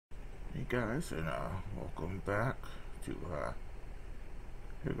guys, and welcome back to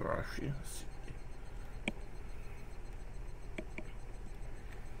Higurashi. Let's see.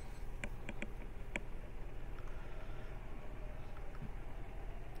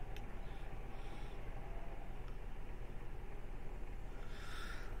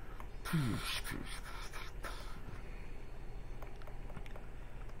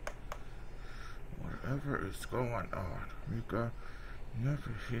 Whatever is going on, Rika, you have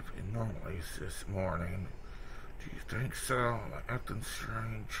a hip anomalies this morning. Do you think so? Like acting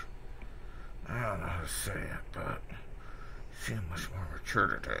strange? I don't know how to say it, but you seem much more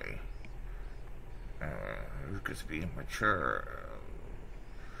mature today. Rika's being mature.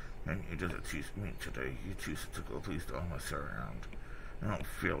 And you didn't tease me today. You choose to go please don't mess around. I don't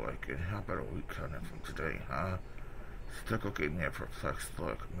feel like it. How about a week coming from today, huh? Stucco gave me a perplexed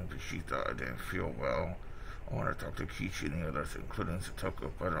look. Maybe she thought I didn't feel well. I want to talk to Kichi and the others, including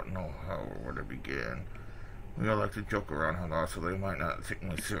Satoko, but I don't know how or where to begin. We all like to joke around a lot, so they might not take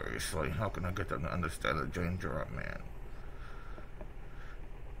me seriously. How can I get them to understand the danger I'm in?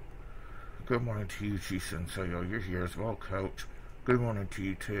 Good morning to you, Chi-sensei. You're here as well, Coach. Good morning to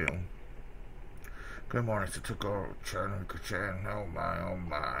you, too. Good morning, Satoko-chan and Rika-chan. Oh my, oh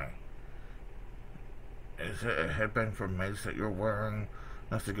my. Is it a headband from mace that you're wearing?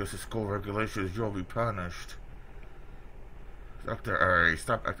 That's against the school regulations. You'll be punished. Dr. Ari,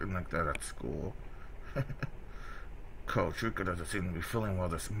 stop acting like that at school. Coach, Rika doesn't seem to be feeling well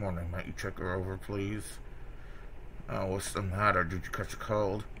this morning. Might you check her over, please? Oh, what's the matter? Did you catch a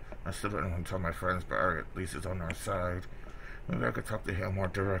cold? I still don't want to tell my friends, but Ari at least is on our side. Maybe I could talk to him more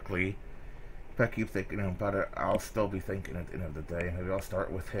directly. If I keep thinking about it, I'll still be thinking at the end of the day. Maybe I'll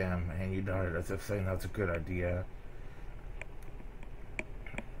start with him. And you nodded as if saying that's a good idea.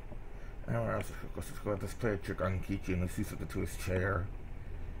 Anyway, let's play a trick on Kichi and he something to his chair.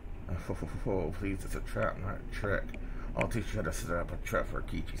 Please, it's a trap, not a trick. I'll teach you how to set up a trap for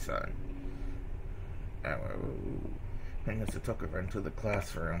Kichi-san. And Satoko ran to the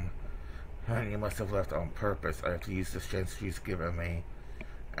classroom. And you must have left on purpose. I have to use this chance she's given me.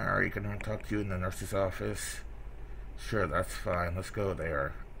 Ari, can I talk to you in the nurse's office? Sure, that's fine. Let's go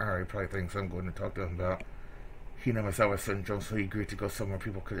there. Ari probably thinks I'm going to talk to him about Hinamizawa syndrome, so he agreed to go somewhere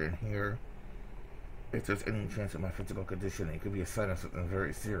people couldn't hear. If there's any chance of my physical condition, it could be a sign of something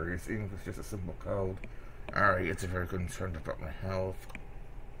very serious, even if it's just a simple cold. Ari, it's a very concerned about my health.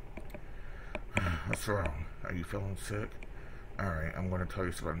 What's wrong? Are you feeling sick? Ari, I'm going to tell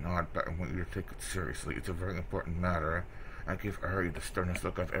you something odd, but I want you to take it seriously. It's a very important matter. I gave Ari the sternest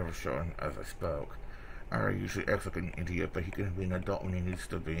look I've ever shown as I spoke. Ari usually acts like an idiot, but he can be an adult when he needs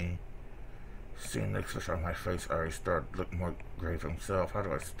to be. Seeing the expression on my face, Ari started to look more grave himself. How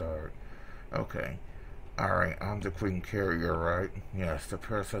do I start? Okay. Ari, I'm the Queen Carrier, right? Yes, the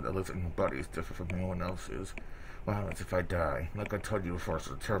parasite that lives in my body is different from anyone else's. What happens if I die? Like I told you before,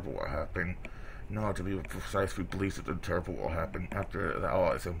 so terrible will happen. No, to be precise, we believe that the terrible will happen. After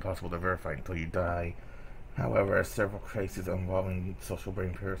all, it's impossible to verify until you die. However, several cases involving social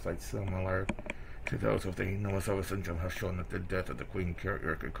brain parasites similar to those with the Hinamizawa syndrome have shown that the death of the Queen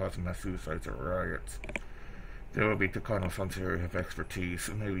Carrier could cause mass suicides or riots. There will be Takano-san's area of expertise.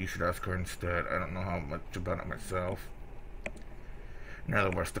 Maybe you should ask her instead. I don't know how much about it myself. In other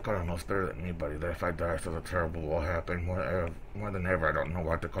words, Takano knows better than anybody that if I die, so the terrible will happen. More than ever, I don't know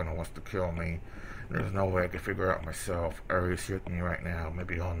why Takano wants to kill me. There's no way I can figure out myself. Ari is here with me right now.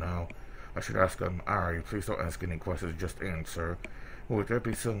 Maybe he'll know. I should ask him. Ari, please don't ask any questions, just answer. Would there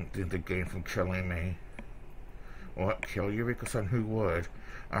be something to gain from killing me? What? Kill you, Rika-san? Who would?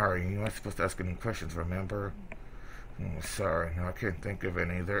 Ari, you aren't supposed to ask any questions, remember? Sorry, no, I can't think of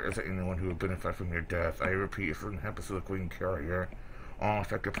any. There isn't anyone who would benefit from your death. I repeat, if something happens to the Queen Carrier, all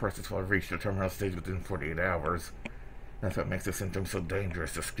affected persons will reach the terminal stage within 48 hours. That's what makes the symptom so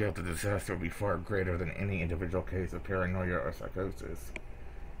dangerous. The scale of the disaster will be far greater than any individual case of paranoia or psychosis.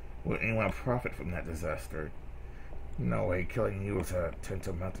 Would anyone profit from that disaster? No way. Killing you is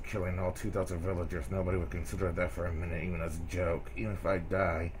tantamount to killing all 2,000 villagers. Nobody would consider that for a minute, even as a joke. Even if I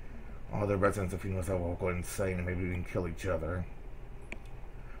die, all the residents of Hinamizawa will go insane and maybe even kill each other.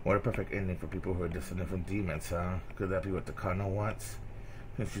 What a perfect ending for people who are descended from demons, huh? Could that be what Takano wants?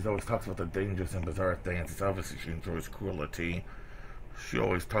 Since she always talks about the dangers and bizarre things, it's obviously she enjoys cruelty. She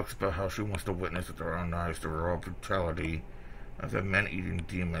always talks about how she wants to witness with her own eyes the raw brutality of the man-eating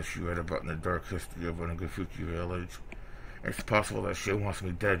demons she read about in the dark history of Onagafuchi village. It's possible that she wants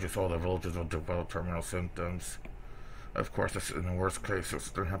me dead just so all the villagers will develop terminal symptoms. Of course, this is in the worst case. If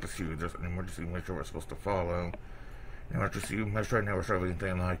something happens to you, there's an emergency measure we're supposed to follow. An emergency measure? I never heard of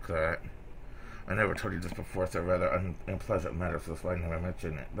anything like that. I never told you this before, so rather unpleasant matter, so that's why I never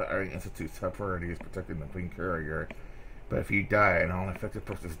mention it. The Aryan Institute's top priority is protecting the Queen Courier. But if you die and all infected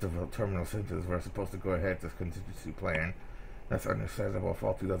persons develop terminal symptoms, we're supposed to go ahead with this contingency plan. That's understandable if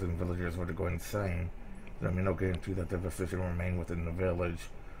all 2,000 villagers were to go insane. There'll be no guarantee that devastation will remain within the village.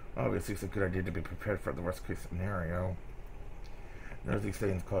 Obviously, it's a good idea to be prepared for the worst case scenario. There's these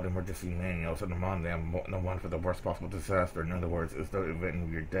things called emergency manuals, and among them, the one for the worst possible disaster. In other words, is the event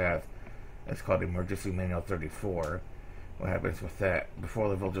of your death. It's called Emergency Manual 34. What happens with that? Before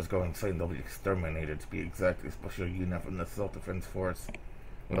the villagers go insane, they'll be exterminated. To be exact, a special unit from the Self-Defense Force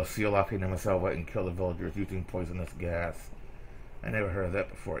will seal off Hinamisawa and kill the villagers using poisonous gas. I never heard of that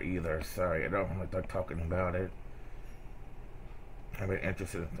before either. Sorry, I don't really like talking about it. I've been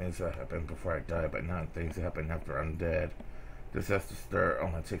interested in things that happen before I die, but not in things that happen after I'm dead. Disaster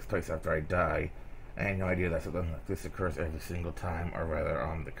only takes place after I die. I had no idea that something like this occurs every single time, or rather,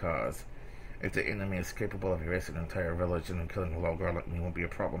 I'm the cause. If the enemy is capable of erasing an entire village and then killing a little girl like me won't be a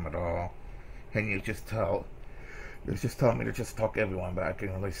problem at all. Can you just tell me to just talk everyone back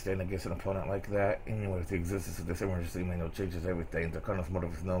and really stand against an opponent like that? Anyway, with the existence of this emergency manual changes everything. Takano's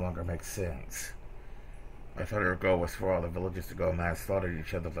motives no longer make sense. I thought her goal was for all the villagers to go mad, slaughter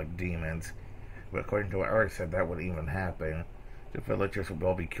each other like demons. But according to what Ari said, that wouldn't even happen. The villagers will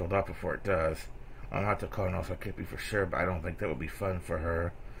all be killed off before it does. I'm not Takano, so I can't be for sure, but I don't think that would be fun for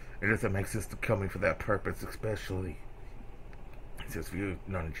her. It doesn't make sense to kill me for that purpose, especially since we've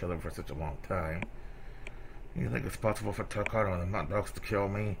known each other for such a long time. You think it's possible for Takano and the Mount Dogs to kill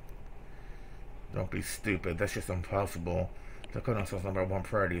me? Don't be stupid, that's just impossible. Takano's number one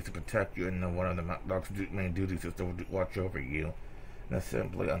priority is to protect you, and one of the Mount Dogs' main duties is to watch over you. That's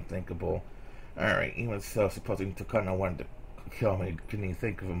simply unthinkable. Alright, even so, supposing Takano wanted to kill me, can you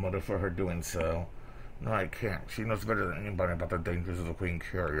think of a motive for her doing so? No, I can't. She knows better than anybody about the dangers of the Queen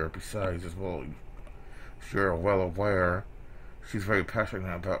Courier. Besides, as well, you're well aware, she's very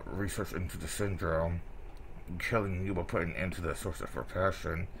passionate about research into the syndrome. Killing you will put an end to the source of her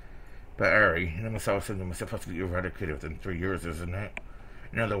passion. But Ari, Hinamisawa syndrome is supposed to be eradicated within 3 years, isn't it?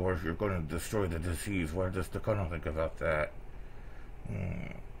 In other words, you're going to destroy the disease. What does Takano think about that?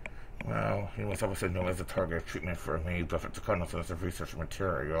 Well, Hinamisawa syndrome is a target of treatment for me, but for Takano's source of research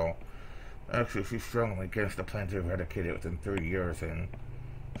material. Actually, she's strongly against the plan to eradicate it within 3 years, and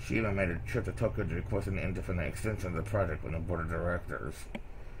she even made a trip to Tokyo to request an indefinite extension of the project from the board of directors.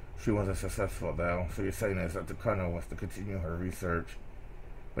 She wasn't successful, though, so you're saying is that Takano wants to continue her research,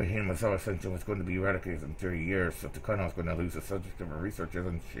 but Hinamisawa syndrome was going to be eradicated in 3 years, so Takano is going to lose the subject of her research,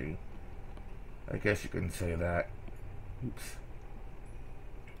 isn't she? I guess you can say that. Oops.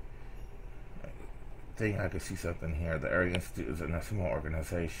 I think I could see something here. The Area Institute is a small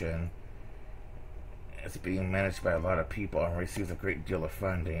organization. It's being managed by a lot of people and receives a great deal of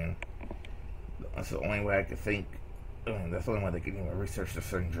funding. That's the only way I could think. That's the only way they can even research the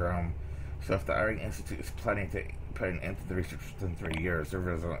syndrome. So if the Aryan Institute is planning to put an end to the research within 3 years,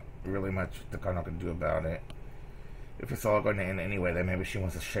 there isn't really much Takano can do about it. If it's all going to end anyway, then maybe she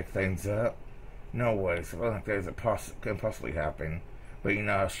wants to shake things up. No way. Something like that can possibly happen. But you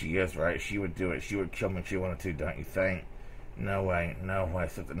know how she is, right? She would do it. She would kill me if she wanted to, don't you think? No way,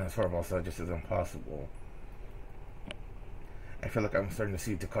 something that's horrible, so it just is impossible. I feel like I'm starting to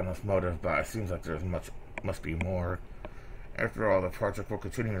see Takano's motive, but it seems like there's must be more. After all, the project will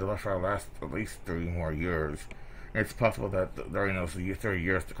continue to last at least 3 more years. And it's possible that during those 3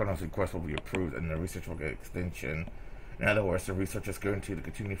 years, Takano's request will be approved and the research will get extension. In other words, the research is guaranteed to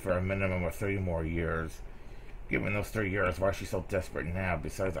continue for a minimum of 3 more years. Given those 3 years, why is she so desperate now?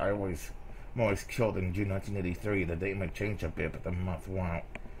 Besides, I'm always killed in June 1983. The date might change a bit, but the month won't.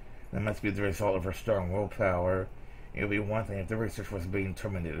 That must be the result of her strong willpower. It would be one thing if the research was being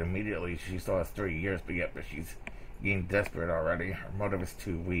terminated immediately. She still has 3 years, but she's getting desperate already. Her motive is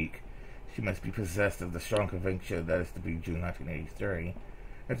too weak. She must be possessed of the strong conviction that it's to be June 1983.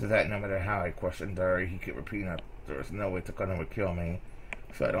 After that, no matter how I questioned her, he kept repeating that there was no way Takano would kill me.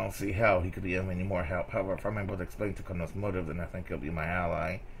 So I don't see how he could be of any more help. However, if I'm able to explain Takano's motive, then I think he'll be my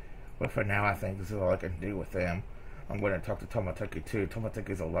ally. But for now, I think this is all I can do with him. I'm going to talk to Tomateki too. Tomateki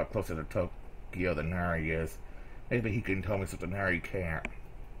is a lot closer to Tokyo than Nari is. Maybe he can tell me something Nari can't.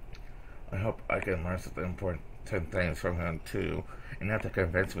 I hope I can learn something important things from him too, and have to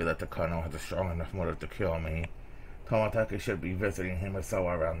convince me that Takano has a strong enough motive to kill me. Tomateki should be visiting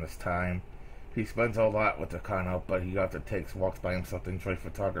Hinamisawa around this time. He spends a lot with Takano, but he often takes walks by himself to enjoy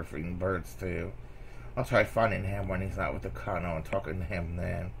photography and birds too. I'll try finding him when he's not with Takano and talking to him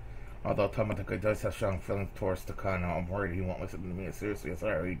then. Although Tomateki does have strong feelings towards Takano, I'm worried he won't listen to me as seriously as I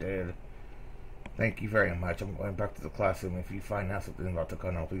already did. Thank you very much. I'm going back to the classroom. If you find out something about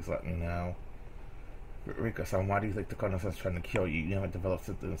Takano, please let me know. Rika-san, why do you think the Kono-san's trying to kill you? You haven't developed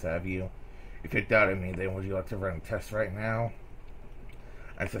symptoms, have you? If you're doubting me, then would you like to run a test right now?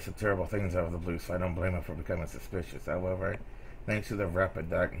 I said some terrible things out of the blue, so I don't blame him for becoming suspicious. However, thanks to the rapid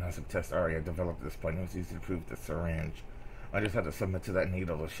diagnostic test Arya developed at this point, it was easy to prove the syringe. I just had to submit to that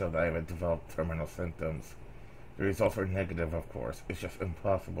needle to show that I haven't developed terminal symptoms. The results were negative, of course. It's just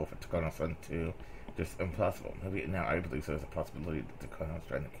impossible for Takano-san to... Just impossible. Maybe now I believe there's a possibility that Takano's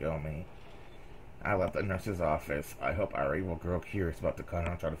trying to kill me. I left the nurse's office. I hope Ari will grow curious about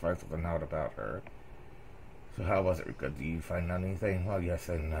Takano and try to find something out about her. So how was it, Rika? Do you find anything? Well, yes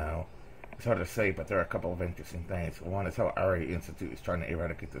and no. It's hard to say, but there are a couple of interesting things. One is how Ari Institute is trying to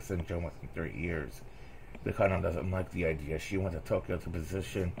eradicate the syndrome within 3 years. Takano doesn't like the idea. She went to Tokyo to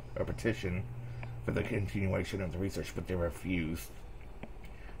petition for the continuation of the research, but they refused.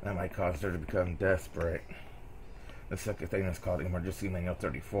 That might cause her to become desperate. The second thing is called Emergency Manual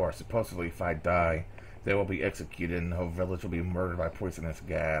 34. Supposedly, if I die, they will be executed and the whole village will be murdered by poisonous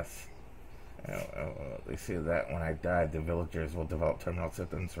gas. They say that when I die, the villagers will develop terminal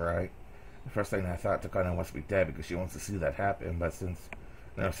symptoms, right? The first thing I thought, Takano wants to be dead because she wants to see that happen, but since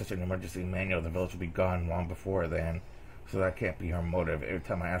there's such an emergency manual, the village will be gone long before then. So that can't be her motive. Every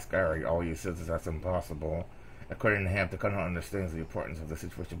time I ask Ari, all he says is that's impossible. According to him, Takano understands the importance of the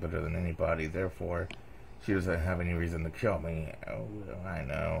situation better than anybody. Therefore, she doesn't have any reason to kill me. Oh, I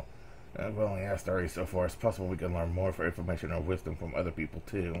know. I've only asked Ari so far. It's possible we can learn more for information or wisdom from other people,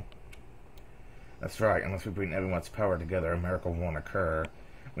 too. That's right. Unless we bring everyone's power together, a miracle won't occur.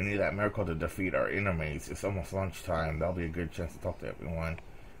 We need that miracle to defeat our enemies. It's almost lunchtime. That'll be a good chance to talk to everyone.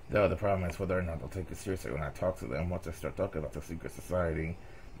 Though the problem is whether or not they'll take it seriously when I talk to them. Once I start talking about the secret society,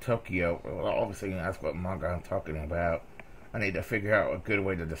 Tokyo, well, obviously you ask what manga I'm talking about. I need to figure out a good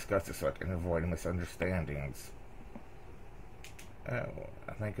way to discuss it so I can avoid misunderstandings. I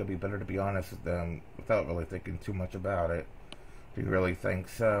think it'd be better to be honest with them without really thinking too much about it. Do you really think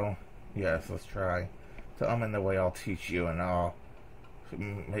so? Yes, let's try. Tell them in the way I'll teach you and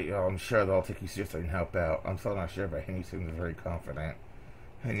I'm sure they'll take you seriously and help out. I'm still not sure, but Henry seems very confident.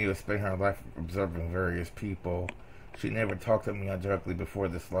 Henry has spent her life observing various people. She never talked to me directly before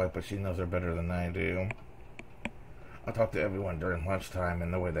this life, but she knows her better than I do. I talk to everyone during lunchtime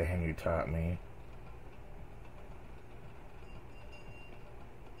in the way that Henry taught me.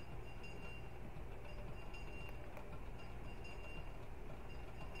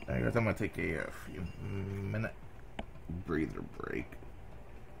 I guess I'm going to take a few minute breather break.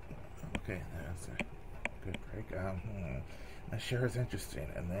 Okay, that's a good break. That sure is interesting.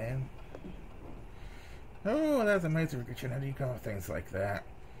 And then... Oh, that's amazing, Rika. How do you come up with things like that?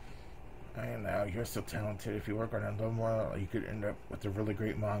 I know, you're so talented. If you work on it a little more, you could end up with a really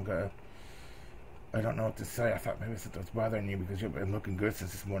great manga. I don't know what to say. I thought maybe something was bothering you because you've been looking good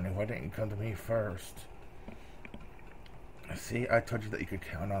since this morning. Why didn't you come to me first? See, I told you that you could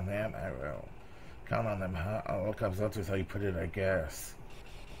count on them. I will. Count on them, huh? All it comes up to is how you put it, I guess.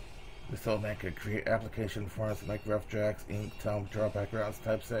 This old man could create application forms, make rough drafts, ink, tone, draw backgrounds,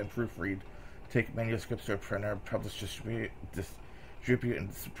 typeset, and proofread. Take manuscripts to a printer, publish, distribute,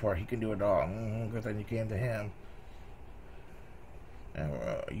 and support. He can do it all. Good thing you came to him.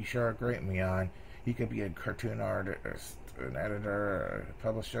 You sure are great, Mion. He could be a cartoon artist, an editor, a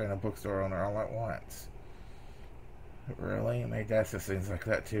publisher, and a bookstore owner all at once. Really? My dad says things like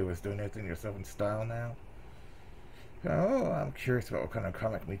that too. Is doing anything yourself in style now? Oh, I'm curious about what kind of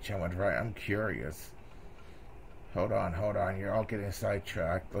comic Michan would write. I'm curious. Hold on. You're all getting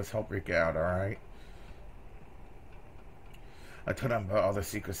sidetracked. Let's help Rika out, alright? I told him about all the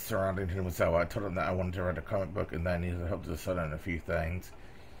secrets surrounding Hinozawa. I told him that I wanted to write a comic book and that I needed help to decide on a few things.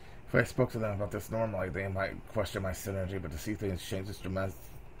 If I spoke to them about this normally, they might question my synergy, but to see things change this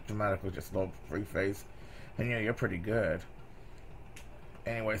dramatically, just a little free face. And you're pretty good.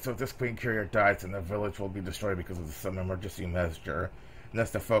 Anyway, so if this Queen Courier dies, then the village will be destroyed because of some emergency measure. And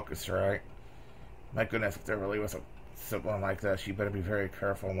that's the focus, right? My goodness, if there really was someone like that, she better be very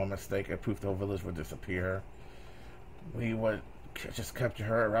careful. One mistake, and poof, the whole village would disappear. We would just capture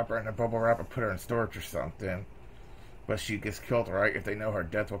her, wrap her in a bubble wrap, and put her in storage or something. But she gets killed, right? If they know her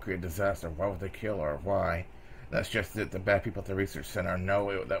death will create disaster, why would they kill her? Why? That's just it. The bad people at the research center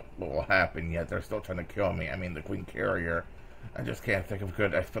know that will happen, yet they're still trying to kill me. I mean, the Queen Carrier. I just can't think of a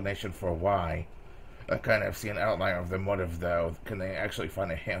good explanation for why. I kind of see an outline of the motive, though. Can they actually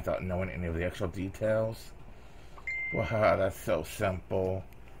find a hint without knowing any of the actual details? Wow, that's so simple.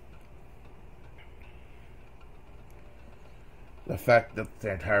 The fact that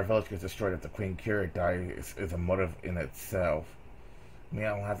the entire village gets destroyed if the Queen Kira dies is a motive in itself.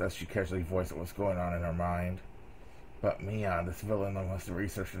 Meow laughed as she casually voiced what was going on in her mind. But Mia, this villain wants to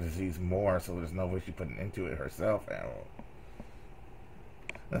research the disease more, so there's no way she put it into it herself.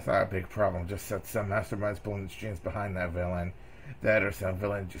 That's not a big problem. Just that some masterminds pulling the strings behind that villain. That or some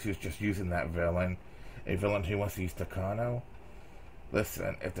villain who's just using that villain. A villain who wants to use Takano.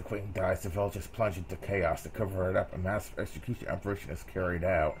 Listen, if the queen dies, the village is plunged into chaos. To cover it up, a mass execution operation is carried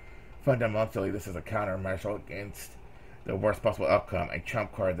out. Fundamentally, this is a countermeasure against the worst possible outcome, a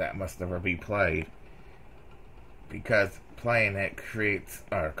trump card that must never be played. Because playing it creates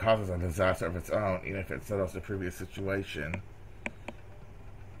or causes a disaster of its own, even if it settles the previous situation.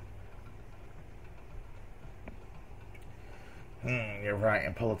 You're right.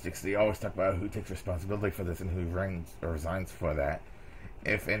 In politics, they always talk about who takes responsibility for this and who resigns for that.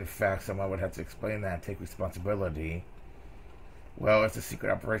 If, in fact, someone would have to explain that and take responsibility, well, it's a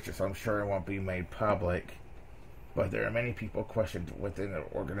secret operation, so I'm sure it won't be made public. But there are many people questioned within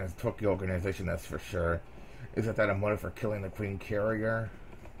the Tokyo organization, that's for sure. Isn't that a motive for killing the Queen Carrier?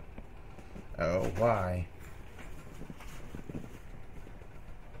 Oh, why?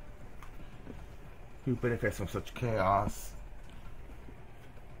 Who benefits from such chaos?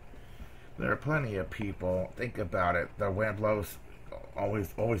 There are plenty of people. Think about it. The wind blows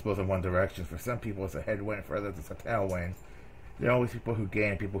always blows in one direction. For some people, it's a headwind. For others, it's a tailwind. There are always people who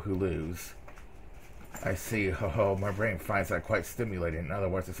gain and people who lose. I see. Ho, my brain finds that quite stimulating. In other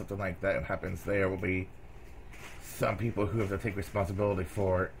words, if something like that happens, there will be some people who have to take responsibility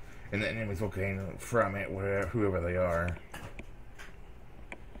for it, and the enemies will gain from it, whoever they are.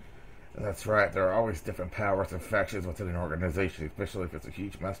 That's right, there are always different powers and factions within an organization, especially if it's a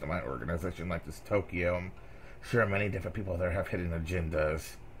huge mastermind organization like this Tokyo. I'm sure many different people there have hidden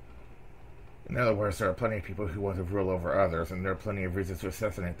agendas. In other words, there are plenty of people who want to rule over others, and there are plenty of reasons to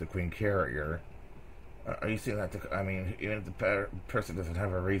assassinate the Queen Carrier. Are you saying that, even if the person doesn't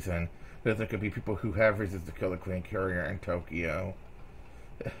have a reason, that there could be people who have reasons to kill the Queen Carrier in Tokyo?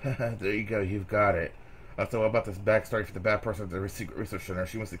 There you go, you've got it. So about this backstory for the bad person at the secret research center.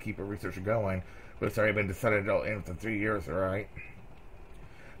 She wants to keep her research going, but it's already been decided it'll end within 3 years, right?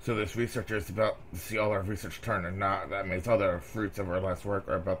 So this researcher is about to see all her research turn or not. That means all the fruits of her life's work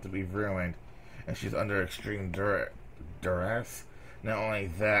are about to be ruined, and she's under extreme duress. Not only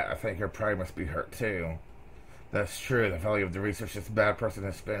that, I think her pride must be hurt too. That's true. The value of the research this bad person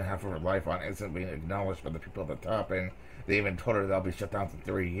has spent half of her life on isn't being acknowledged by the people at the top, and they even told her they'll be shut down for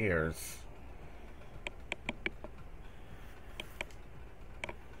 3 years.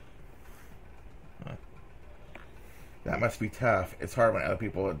 That must be tough. It's hard when other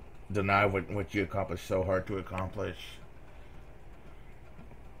people deny what you accomplished so hard to accomplish.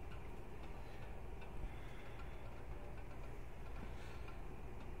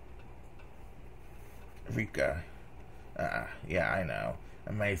 Rika. Yeah, I know.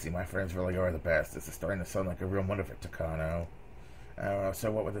 Amazing. My friends really are the best. This is starting to sound like a real motive at Takano. So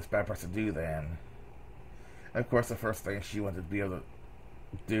what would this bad person do then? Of course, the first thing she wanted to be able to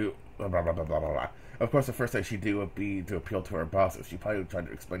do... Blah, blah, blah, blah, blah, blah. Of course, the first thing she'd do would be to appeal to her bosses. She probably would try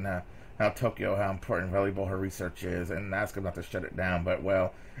to explain how Tokyo, how important and valuable her research is, and ask them not to shut it down. But,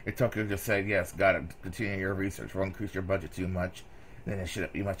 well, if Tokyo just said, yes, got it, continue your research, won't increase your budget too much, then it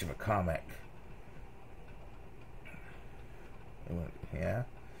shouldn't be much of a comic. Yeah?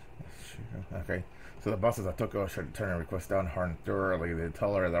 Sure. Okay. So the bosses of Tokyo should turn her request down hard and thoroughly. They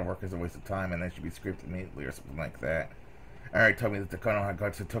tell her that work is a waste of time and they should be scraped immediately or something like that. Alright, told me that Takano had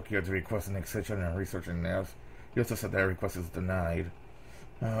gone to Tokyo to request an extension and research in nails. He also said that her request is denied.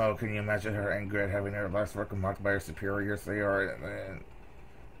 Oh, can you imagine her anger at having her last work mocked by her superiors? They are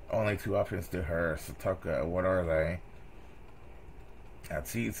only two options to her. Satoko, what are they?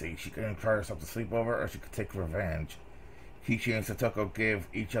 That's easy. She can try herself to sleep over, or she could take revenge. Kichi and Satoko give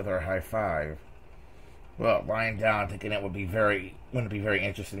each other a high five. Well, lying down thinking it wouldn't be very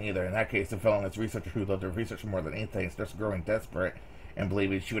interesting either. In that case, the villainous researcher who loved her research more than anything starts growing desperate and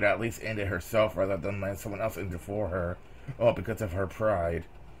believing she would at least end it herself rather than let someone else end it for her. Oh, because of her pride.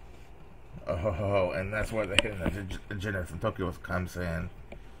 Oh, and that's where the hidden agenda from Tokyo comes in.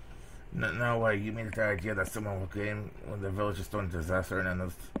 No way, you mean the idea that someone will gain when the village is thrown into disaster and then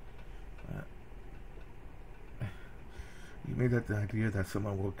those... You made that the idea that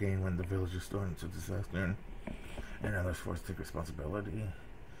someone will gain when the village is thrown into disaster and others forced to take responsibility.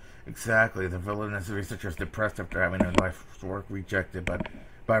 Exactly. The villainous researcher is depressed after having her life's work rejected, but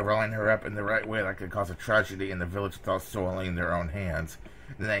by rolling her up in the right way, that could cause a tragedy in the village without soiling their own hands.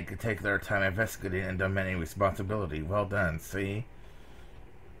 Then they could take their time investigating and demanding responsibility. Well done, see?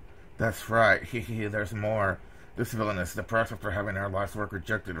 That's right. There's more. This villain is depressed after having her life's work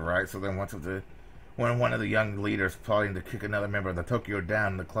rejected, right? So then when one of the young leaders plotting to kick another member of the Tokyo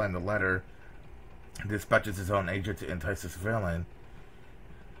down to climb the ladder dispatches his own agent to entice this villain.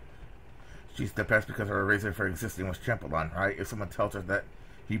 She's depressed because her reason for existing was trampled on, right? If someone tells her that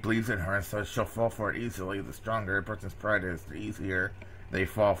he believes in her and says she'll fall for it easily, the stronger a person's pride is, the easier they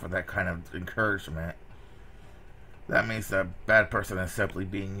fall for that kind of encouragement. That means the bad person is simply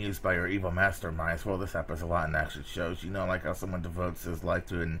being used by your evil masterminds. Well, this happens a lot in action shows. You know, like how someone devotes his life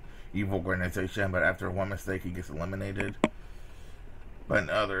to an evil organization, but after one mistake, he gets eliminated. But in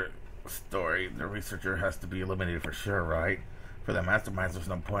other story, the researcher has to be eliminated for sure, right? For the masterminds, there's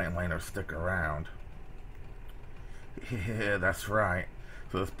no point in letting her stick around. Yeah, that's right.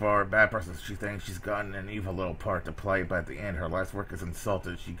 So this poor bad person, she thinks she's gotten an evil little part to play, but at the end, her life's work is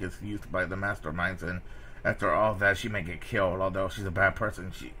insulted. She gets used by the masterminds, and after all that, she may get killed. Although she's a bad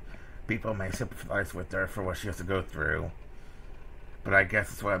person, people may sympathize with her for what she has to go through. But I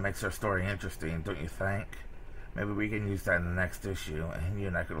guess it's what makes her story interesting, don't you think? Maybe we can use that in the next issue, and you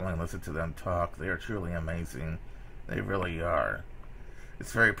and I could only listen to them talk. They are truly amazing. They really are.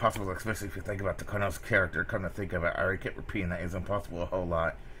 It's very possible, especially if you think about Takono's character. Come to think of it, I already kept repeating that it's impossible a whole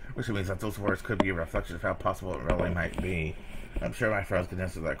lot, which means that those words could be a reflection of how possible it really might be. I'm sure my friends can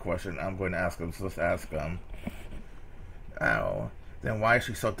answer that question. I'm going to ask them, so let's ask them. Oh, then why is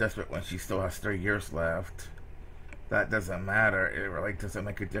she so desperate when she still has 3 years left? That doesn't matter. It really doesn't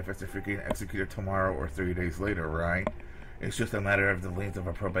make a difference if you're getting executed tomorrow or 3 days later, right? It's just a matter of the length of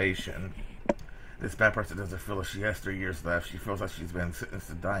a probation. This bad person doesn't feel like she has 3 years left. She feels like she's been sentenced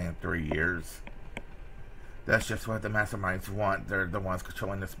to die in 3 years. That's just what the masterminds want. They're the ones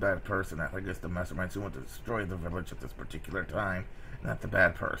controlling this bad person. I think it's the masterminds who want to destroy the village at this particular time, not the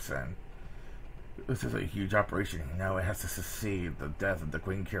bad person. This is a huge operation, you know. It has to succeed. The death of the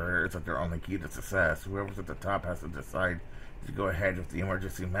Queen Carrier is like their only key to success. Whoever's at the top has to decide to go ahead with the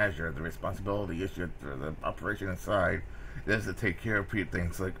emergency measure. The responsibility issued for the operation inside is to take care of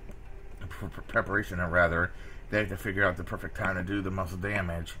things like preparation, or rather, they have to figure out the perfect time to do the most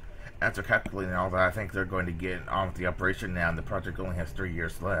damage. After calculating all that, I think they're going to get on with the operation now, and the project only has 3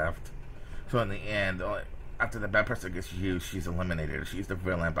 years left. So in the end, after the bad person gets used, she's eliminated. She's the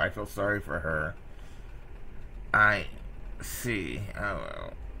villain, but I feel sorry for her. I see. Oh,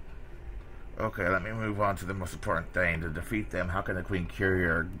 well. Okay, let me move on to the most important thing. To defeat them, how can the Queen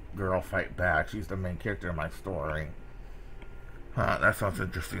Carrier girl fight back? She's the main character in my story. Huh, that sounds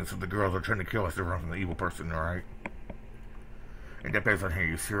interesting. So the girls are trying to kill us to run from the evil person, right? It depends on how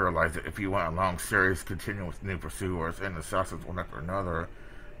you serialize it. If you want a long series, continue with new pursuers, and the assassins one after another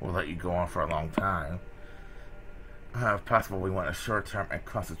will let you go on for a long time. If possible, we want a short-term and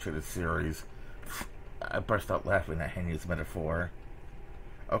concentrated series. I burst out laughing at Henyu's metaphor.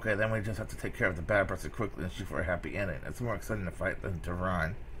 Okay, then we just have to take care of the bad person quickly and shoot for a happy ending. It's more exciting to fight than to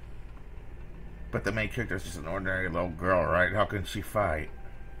run. But the main character is just an ordinary little girl, right? How can she fight?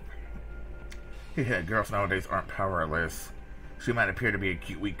 Yeah, girls nowadays aren't powerless. She might appear to be a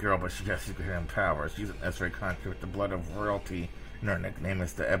cute, weak girl, but she has secret hidden powers. She's an necessary conqueror with the blood of royalty, and her nickname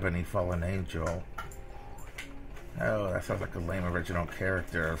is the Ebony Fallen Angel. Oh, that sounds like a lame original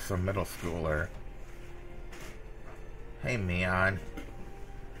character of some middle schooler. Hey, Mion.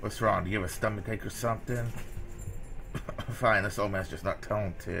 What's wrong? Do you have a stomachache or something? Fine, this old man's just not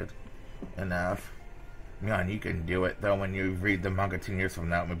talented enough. Mion, you can do it, though when you read the manga 10 years from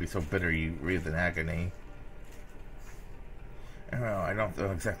now, it may be so bitter you breathe in agony. Well, I don't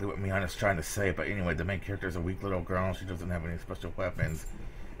know exactly what Mion is trying to say, but anyway, the main character is a weak little girl, and she doesn't have any special weapons.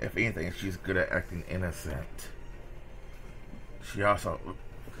 If anything, she's good at acting innocent. She's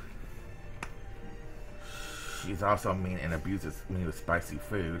also mean and abuses me with spicy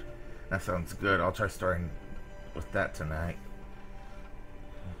food. That sounds good. I'll try starting with that tonight.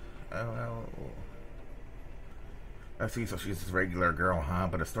 Oh, I see, so she's a regular girl, huh?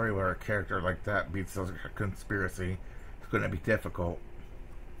 But a story where a character like that beats a conspiracy is going to be difficult.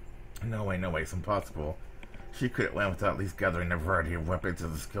 No way, it's impossible. She couldn't win without at least gathering a variety of weapons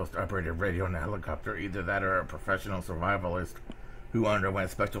and the skills to operate a radio and a helicopter. Either that or a professional survivalist who underwent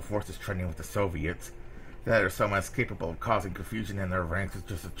special forces training with the Soviets. That or someone capable of causing confusion in their ranks with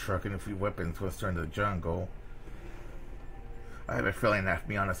just a truck and a few weapons was turned to the jungle. I have a feeling that if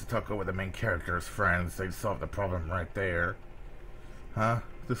Mion is to talk over the main character's friends, they'd solve the problem right there. Huh?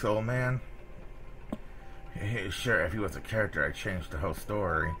 This old man? Sure, if he was a character, I'd change the whole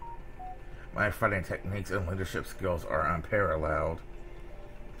story. My fighting techniques and leadership skills are unparalleled.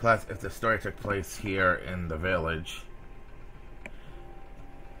 Plus, if the story took place here in the village,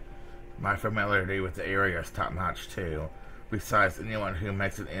 my familiarity with the area is top-notch, too. Besides, anyone who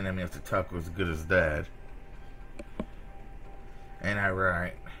makes an enemy of Tataku is as good as dead. Ain't I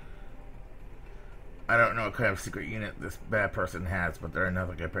right? I don't know what kind of secret unit this bad person has, but they're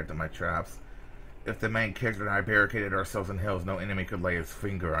nothing compared to my traps. If the main character and I barricaded ourselves in hills, no enemy could lay his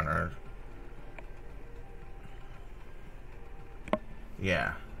finger on her.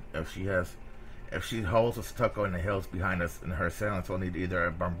 Yeah, if she holds us Tucko in the hills behind us, and her assailants will need either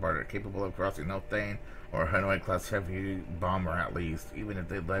a bombardier capable of crossing Nothane or a Hanoi-class heavy bomber at least. Even if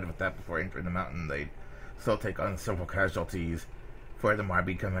they led with that before entering the mountain, they'd still take on several casualties. Furthermore,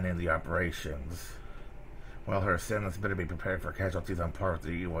 be coming in the operations. Well, her assailants better be prepared for casualties on par with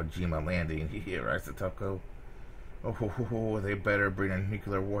the Iwo Jima landing. Right, Tucko? Oh, they better bring a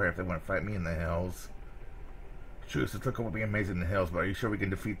nuclear warhead if they want to fight me in the hills. True, Tucko will be amazing in the hills, but are you sure we can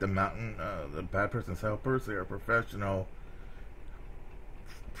defeat the mountain? The bad person's helpers? They are professionals,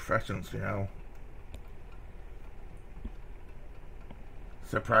 you know.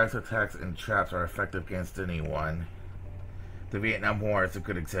 Surprise attacks and traps are effective against anyone. The Vietnam War is a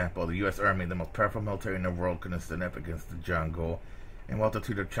good example. The U.S. Army, the most powerful military in the world, couldn't stand up against the jungle. A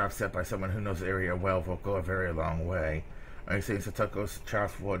multitude of traps set by someone who knows the area well will go a very long way. Are you saying Tucko's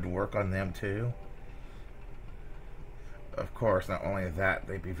traps would work on them too? Of course, not only that,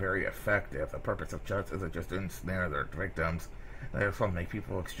 they'd be very effective. The purpose of traps isn't just to ensnare their victims. They also make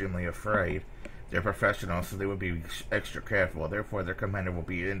people extremely afraid. They're professionals, so they would be extra careful. Therefore, their commander will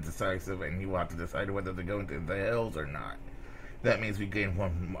be indecisive, and he will have to decide whether to go into the hills or not. That means we gain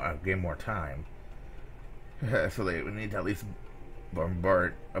more time. So they would need to at least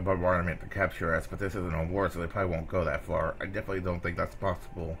bombard a bombardment to capture us, but this isn't a war, so they probably won't go that far. I definitely don't think that's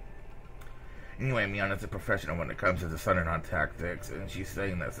possible. Anyway, Miana's a professional when it comes to the Sundernon tactics, and she's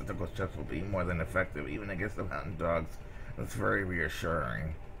saying that Tucko's traps will be more than effective, even against the mountain dogs. That's very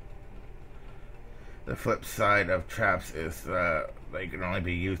reassuring. The flip side of traps is they can only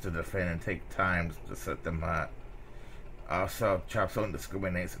be used to defend and take time to set them up. Also, traps don't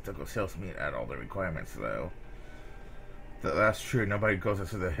discriminate, so Tucko's hills meet at all the requirements, though. That's true, nobody goes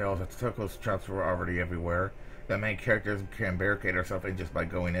into the hills. Tucko's traps were already everywhere. The main characters can barricade ourselves in just by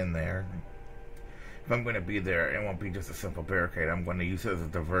going in there. If I'm going to be there, it won't be just a simple barricade. I'm going to use it as a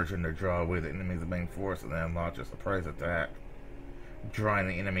diversion to draw away the enemy's main force and then launch a surprise attack. Drawing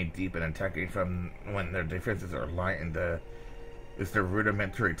the enemy deep and attacking from when their defenses are light and is the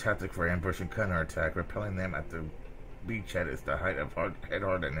rudimentary tactic for ambush and counterattack. Repelling them at the beachhead is the height of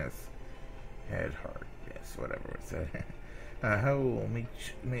head-hardness. Head-hardness, whatever it said. Michan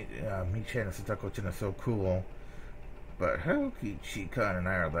and Satoko-chan are so cool. But Haruki-chan and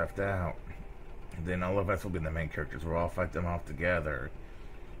I are left out. Then all of us will be the main characters. We'll all fight them off together.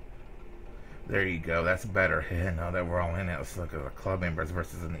 There you go. That's better. Now that we're all in it, let's look at the club members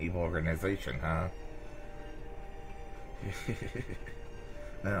versus an evil organization, huh?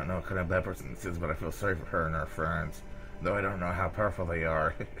 I don't know what kind of bad person this is, but I feel sorry for her and her friends. Though I don't know how powerful they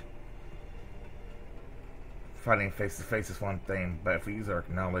are. Fighting face to face is one thing, but if we use our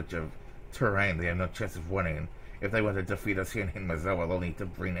knowledge of terrain, they have no chance of winning. If they want to defeat us here in Mazawa, they'll need to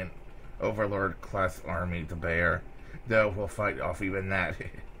bring an Overlord-class army to bear. Though we'll fight off even that.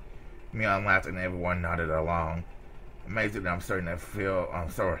 Mion laughed and everyone nodded along. Amazing, I'm starting to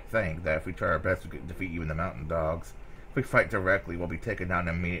think that if we try our best, we can defeat even the mountain dogs. If we fight directly, we'll be taken down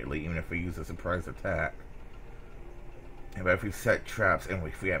immediately, even if we use a surprise attack. But if we set traps and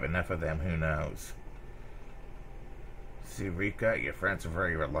if we have enough of them, who knows? See, Rika, your friends are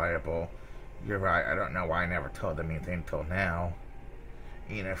very reliable. You're right, I don't know why I never told them anything until now.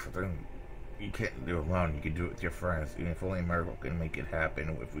 Even if you can't do it alone, you can do it with your friends. Even if only a miracle can make it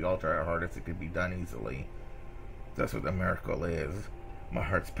happen. If we all try our hardest, it can be done easily. That's what the miracle is. My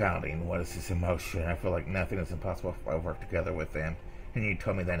heart's pounding. What is this emotion? I feel like nothing is impossible if I work together with them. And you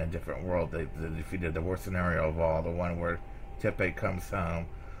told me that in a different world, they defeated the worst scenario of all, the one where Ch.8 comes home.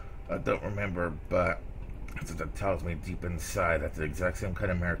 I don't remember, but it tells me deep inside that the exact same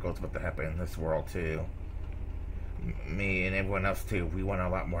kind of miracle is about to happen in this world too. Me and everyone else too. We want a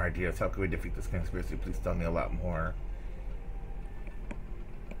lot more ideas. How can we defeat this conspiracy? Please tell me a lot more.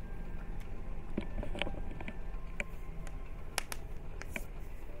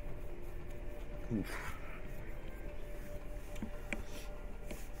 Oof.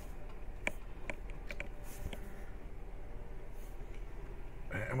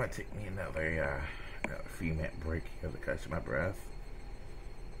 I'm gonna take me another few minute break here to catch my breath.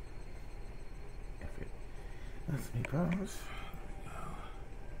 If it lets me pause.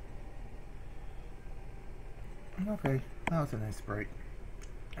 Okay, that was a nice break.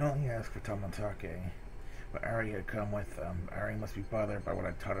 I only asked for Tomatake, but Ari had come with them. Ari must be bothered by what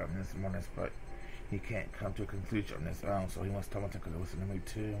I taught him this morning, but he can't come to a conclusion on his own, so he wants Tomatake to listen to me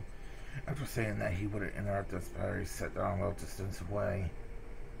too. After saying that, he wouldn't interrupt us, but Ari sat down a little distance away.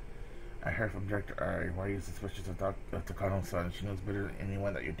 I heard from Director Ari why you suspicious of Takano-san. She knows better than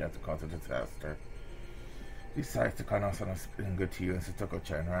anyone that your death caused a disaster. Besides, Takano-san has been good to you and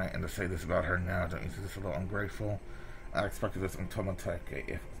Satoko-chan, right? And to say this about her now, don't you see this a little ungrateful? I expected this from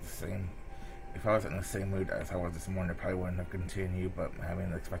Tomotake. If I was in the same mood as I was this morning, I probably wouldn't have continued, but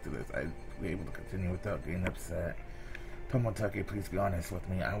having expected this, I'd be able to continue without getting upset. Tomotake, please be honest with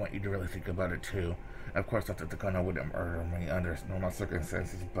me. I want you to really think about it too. Of course, Dr. Takano wouldn't murder me under normal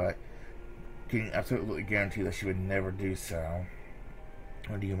circumstances, but can you absolutely guarantee that she would never do so?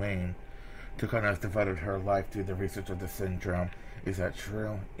 What do you mean? Takano has devoted her life to the research of the syndrome. Is that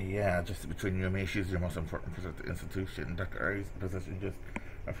true? Yeah, just between you and me, she's your most important person at the institution. Dr. Ari's position just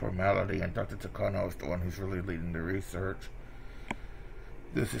a formality, and Dr. Takano is the one who's really leading the research.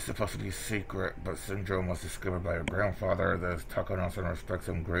 This is supposed to be secret, but syndrome was discovered by her grandfather. Thus, Takano-san respects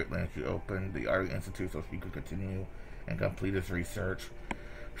him greatly, and she opened the Ari Institute so she could continue and complete his research.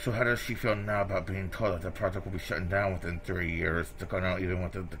 So how does she feel now about being told that the project will be shutting down within 3 years? Takano even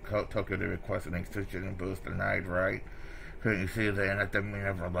went to Tokyo to request an extension, but was denied, right? Couldn't you see that mean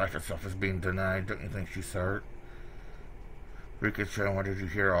of her life itself is being denied? Don't you think she's hurt? Rika-chan, why did you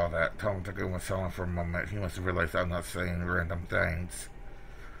hear all that? Tomotake was silent for a moment. He must have realized I'm not saying random things.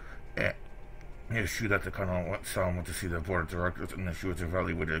 It's true that Takano went to see the board of directors and that she was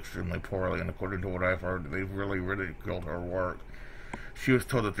evaluated extremely poorly, and according to what I've heard, they really ridiculed her work. She was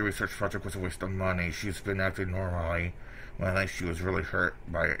told that the research project was a waste of money. She's been acting normally. Well, I think she was really hurt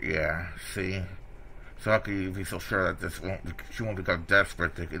by it. Yeah, see? So how can you be so sure that she won't become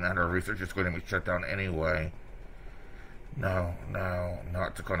desperate thinking that her research is going to be shut down anyway? No,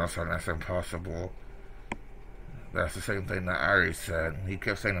 not Takano-san, that's impossible. That's the same thing that Ari said. He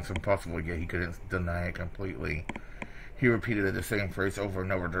kept saying it's impossible, yet he couldn't deny it completely. He repeated the same phrase over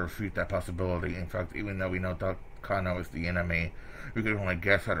and over to refute that possibility. In fact, even though we know Takano is the enemy, we could only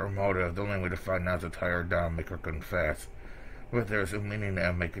guess at her motive. The only way to find out is to tie her down and make her confess. But there's a meaning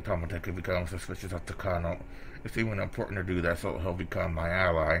in making Tomotake become suspicious of Takano. It's even important to do that so he'll become my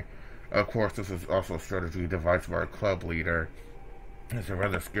ally. Of course, this is also a strategy devised by our club leader. It's a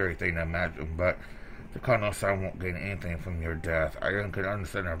rather scary thing to imagine, but Takano-san won't gain anything from your death. I can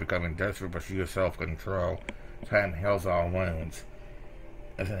understand her becoming desperate, but she has self-control. Time heals all wounds.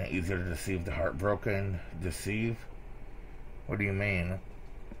 Isn't it easier to deceive the heartbroken? Deceive? What do you mean?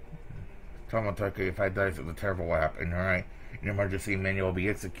 Tomotake, if I die, it's a terrible will happen, alright? An emergency manual will be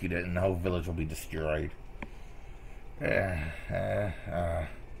executed and the whole village will be destroyed.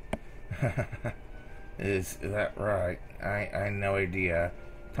 Is that right? I had no idea.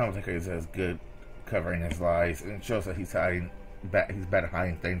 Tomotake is as good covering his lies, and it shows that he's bad at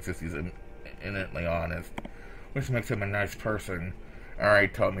hiding things since he's innately honest, which makes him a nice person.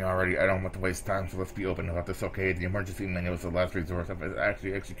 Alright, told me already, I don't want to waste time, so let's be open about this, okay? The emergency manual is the last resort. If it's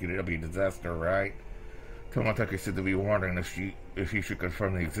actually executed, it'll be a disaster, right? Tomotake said to be wondering if he should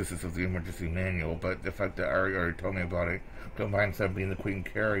confirm the existence of the emergency manual, but the fact that Ari already told me about it, combined with being the Queen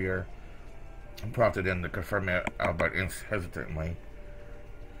Carrier, prompted him to confirm it, albeit hesitantly.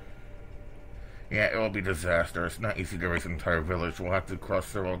 Yeah, it will be a disaster. It's not easy to raise an entire village. We'll have to cross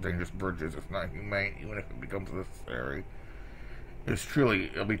several dangerous bridges. It's not humane, even if it becomes necessary.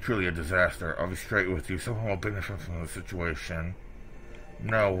 It'll be truly a disaster. I'll be straight with you. Someone will benefit from the situation.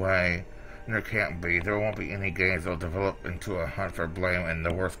 No way. There can't be. There won't be any gains. They'll develop into a hunt for blame. In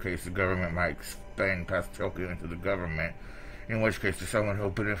the worst case, the government might expand past Tokyo into the government. In which case, there's someone who will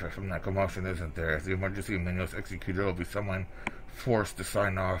benefit from that commotion, isn't there? If the emergency manual is executed, there will be someone forced to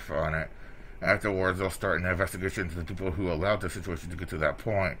sign off on it. Afterwards, they'll start an investigation into the people who allowed the situation to get to that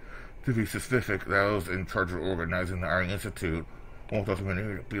point. To be specific, those in charge of organizing the Ari Institute. Won't those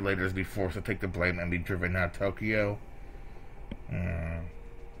manipulators be forced to take the blame and be driven out of Tokyo?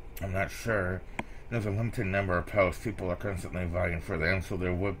 I'm not sure. There's a limited number of posts. People are constantly vying for them, so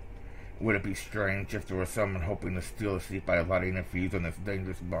there would it be strange if there was someone hoping to steal a seat by lighting a fuse on this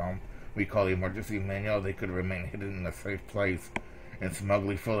dangerous bomb we call the emergency manual? They could remain hidden in a safe place and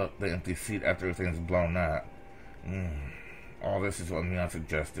smugly fill up the empty seat after everything's blown up. All this is what Mion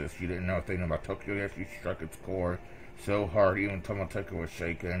suggested. She didn't know a thing about Tokyo yet. She struck its core so hard even Tomotake was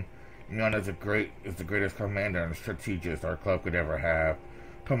shaken. Mion is the greatest commander and strategist our club could ever have.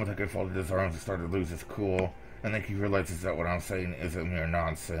 Tomotake folded his arms and started to lose his cool. I think he realizes that what I'm saying isn't mere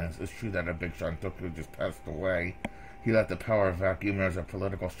nonsense. It's true that a big shot in Tokyo just passed away. He let the power vacuum. There's a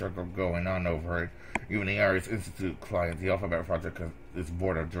political struggle going on over it. Even the Aries Institute client, the Alphabet Project, has its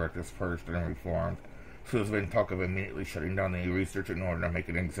board of directors purged and reformed. So there's been talk of immediately shutting down the research in order to make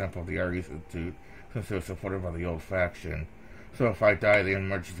an example of the Aries Institute, since it was supported by the old faction. So if I die, the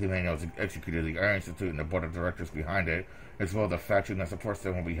emergency manual is executed. The Aries Institute and the board of directors behind it, as well as the faction that supports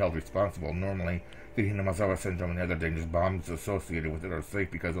them, will be held responsible. Normally, the Hinamazawa syndrome and the other dangerous bombs associated with it are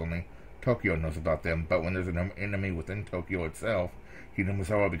safe because only Tokyo knows about them, but when there's an enemy within Tokyo itself,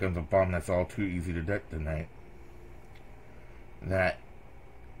 Higurashi becomes a bomb that's all too easy to detonate. That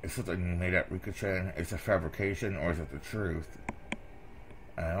is something you made up, Rika-chan. Is it a fabrication, or is it the truth?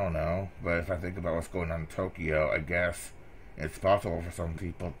 I don't know, but if I think about what's going on in Tokyo, I guess it's possible for some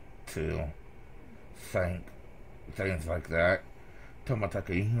people to think things like that.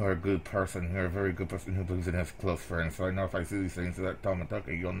 Tomatake, you're a good person. You're a very good person who believes in his close friends. So I know if I see these things about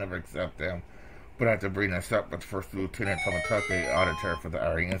Tomatake, you'll never accept them. But I have to bring this up with First Lieutenant Tomatake, auditor for the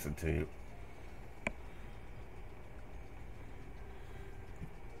Ari Institute.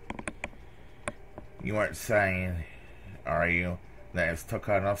 You aren't saying, are you, that it's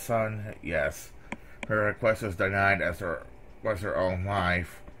Takano's son? Yes. Her request was denied as was her own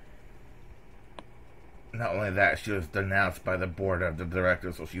life. Not only that, she was denounced by the board of the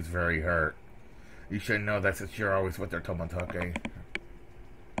directors, so she's very hurt. You should know that since you're always with her, Tomatake.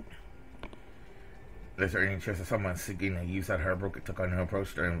 Is there any chance of someone seeking to use that heartbroken Takano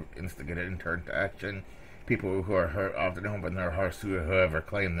approach to instigate it and turn to action? People who are hurt often open their hearts to whoever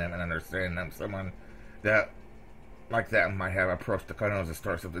claim them and understand them. Someone that like that might have approached Takano to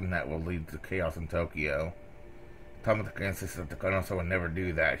start something that will lead to chaos in Tokyo. Tomatake insisted that Takano would never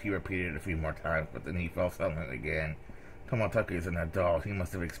do that. He repeated it a few more times, but then he fell silent again. Tomatake is an adult. He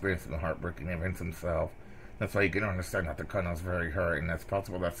must have experienced some heartbreaking events himself. That's why you can understand that Takano's very hurt, and it's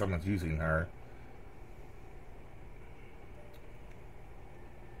possible that someone's using her.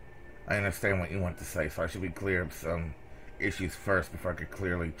 I understand what you want to say, so I should be clear of some issues first before I could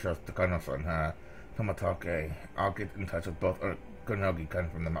clearly trust Takano-san, huh? Tomatake, I'll get in touch with both Konogi-kun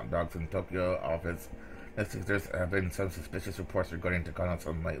from the Mountain Dogs in Tokyo office. There's been some suspicious reports regarding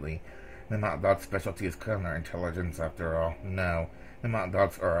Takano-san lately. The Mountain Dog's specialty is counterintelligence, after all. No, the Mountain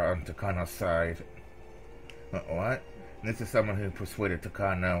Dogs are on Takano's side. What? This is someone who persuaded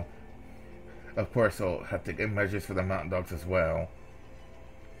Takano. Of course, he'll have to get measures for the Mountain Dogs as well.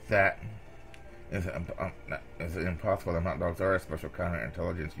 That is it impossible. The Mountain Dogs are a special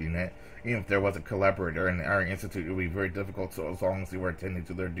counterintelligence unit. Even if there was a collaborator in the Ari Institute, it would be very difficult, so as long as they were attending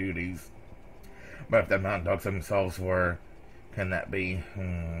to their duties. But if the Mountain Dogs themselves were, can that be?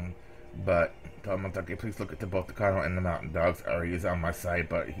 But Tomatake, please look into both Takano and the Mountain Dogs. Ari is on my side,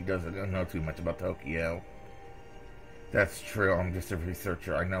 but he doesn't know too much about Tokyo. That's true. I'm just a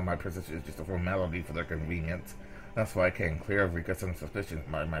researcher. I know my position is just a formality for their convenience. That's why I came clear of Rika's suspicions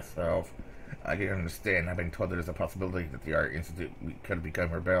by myself. I can understand. I've been told there's a possibility that the Art Institute could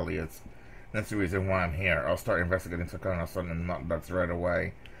become rebellious. That's the reason why I'm here. I'll start investigating Takano-san and the Mountain Dogs right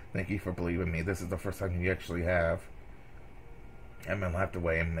away. Thank you for believing me. This is the first time you actually have. I've been left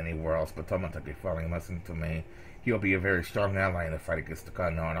away in many worlds, but Tomatake finally listened to me. He'll be a very strong ally in the fight against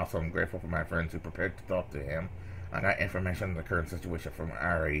Takano, and also I'm grateful for my friends who prepared to talk to him. I got information on the current situation from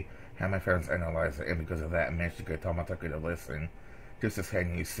Ari. Had my friends analyze it, and because of that, I managed to get Tomatake to listen. Just as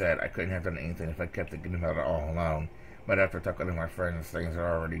Henry said, I couldn't have done anything if I kept thinking about it all alone. But after talking to my friends, things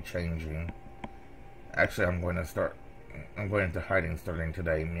are already changing. Actually, I'm going into hiding starting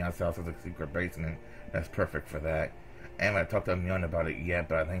today. Mia's house is a secret basement. That's perfect for that. I haven't talked to Mion about it yet,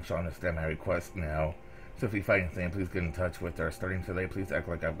 but I think she'll understand my request now. So if you find anything, please get in touch with her. Starting today, please act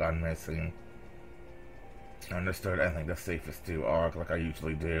like I've gone missing. Understood. I think that's safest to act like I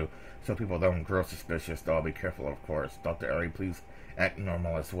usually do, so people don't grow suspicious, though I'll be careful, of course. Dr. Ari, please act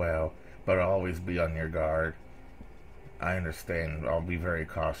normal as well, but I'll always be on your guard. I understand. I'll be very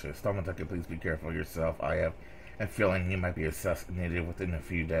cautious. Tomatake, please be careful yourself. I have a feeling you might be assassinated within a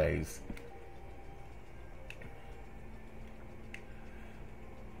few days.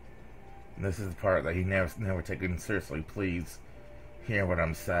 This is the part that he never taken seriously. Please hear what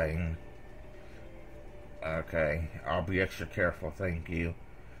I'm saying. Okay, I'll be extra careful, thank you.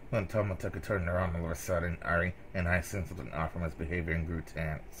 When Tomatake turned around all of a sudden, Ari and I sensed something off from his behavior and grew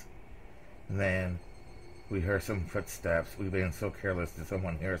tense. Then, we heard some footsteps. We've been so careless. Did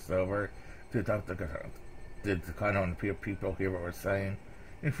someone hear us over? Did Takano and the people hear what we're saying?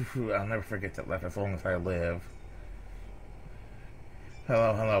 I'll never forget that laugh as long as I live.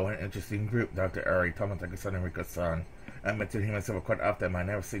 Hello, an interesting group, Dr. Ari, Tomatake-san and Rika-san. I met him myself quite often. I've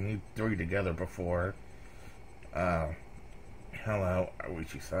never seen you three together before. Hello,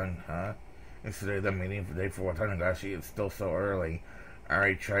 Arichi-san, huh? Is today the meeting for day for Higurashi? It's still so early.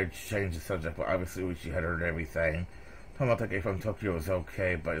 Ari tried to change the subject, but obviously Uchi had heard everything. Tomatake from Tokyo is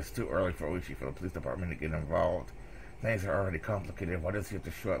okay, but it's too early for Uchi for the police department to get involved. Things are already complicated. Why does he have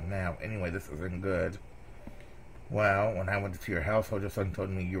to show up now? Anyway, this isn't good. Well, when I went to your house, Hojo-san told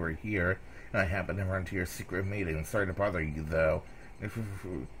me you were here, and I happened to run to your secret meeting. Sorry to bother you, though.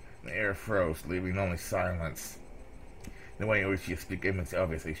 The air froze, leaving only silence. The way Oishi speaks, it makes it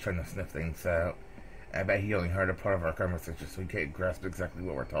obvious he's trying to sniff things out. I bet he only heard a part of our conversation, so he can't grasp exactly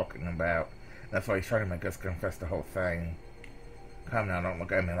what we're talking about. That's why he's trying to make us confess the whole thing. Come now, don't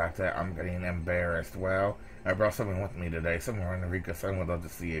look at me like that. I'm getting embarrassed. Well, I brought someone with me today. Someone in Rika-san would love to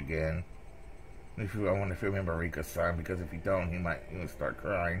see you again. I wonder if you remember Rika-san, because if you don't, he might start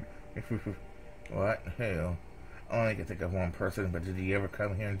crying. What? Who? I only can think of one person, but did he ever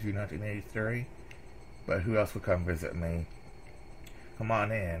come here in June 1983? But who else would come visit me? Come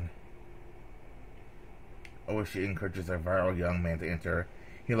on in. Oishi encourages a viral young man to enter.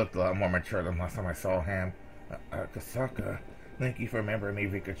 He looked a lot more mature than last time I saw him. Akasaka, thank you for remembering me,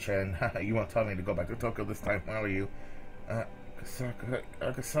 Rika-chan. You won't tell me to go back to Tokyo this time, will you? Akasaka.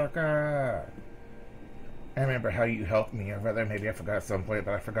 I remember how you helped me, or rather maybe I forgot some point,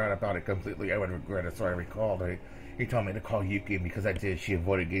 but I forgot about it completely. I would regret it, so I recalled it. You told me to call Yuki, and because I did, she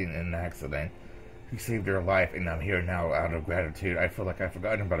avoided getting in an accident. You saved her life, and I'm here now out of gratitude. I feel like I've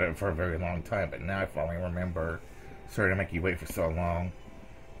forgotten about it for a very long time, but now I finally remember. Sorry to make you wait for so long.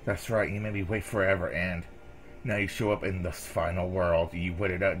 That's right, you made me wait forever, and now you show up in this final world. You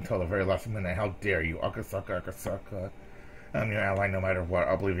waited out until the very last minute. How dare you, Akasaka. I'm your ally no matter what.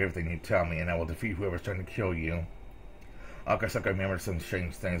 I'll believe everything you tell me, and I will defeat whoever's trying to kill you. Akasaka remembered some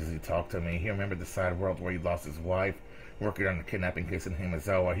strange things as he talked to me. He remembered the side world where he lost his wife, working on the kidnapping case in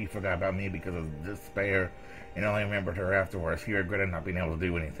Himizawa. He forgot about me because of despair, and only remembered her afterwards. He regretted not being able to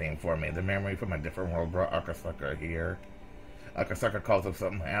do anything for me. The memory from a different world brought Akasaka here. Akasaka calls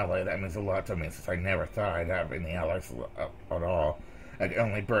himself my ally. That means a lot to me, since I never thought I'd have any allies at all. I could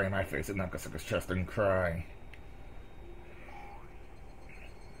only bury my face in Akasaka's chest and cry.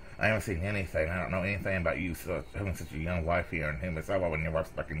 I haven't seen anything. I don't know anything about you having such a young wife here in Himizawa when you were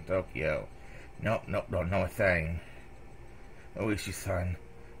back in Tokyo. Nope, don't know a thing. Oishi-san,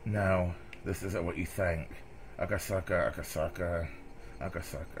 no, this isn't what you think. Akasaka.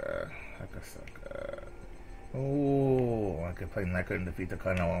 Oh, I complained I couldn't defeat the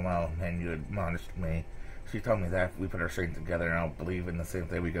Kano alone, and you admonished me. She told me that if we put our strength together and all believe in the same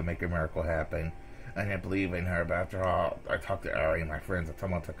thing, we could make a miracle happen. I didn't believe in her, but after all, I talked to Ari and my friends. I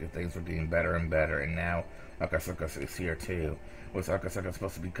told them things were getting better and better, and now Akasaka is here too. Was Akasaka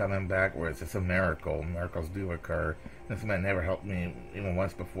supposed to be coming back, or is this a miracle? Miracles do occur. This man never helped me even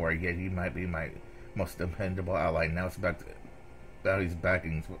once before, yet he might be my most dependable ally. Now it's back about his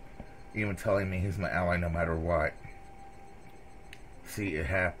backings, even telling me he's my ally no matter what. See, it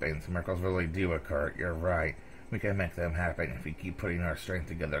happens. Miracles really do occur. You're right. We can make them happen if we keep putting our strength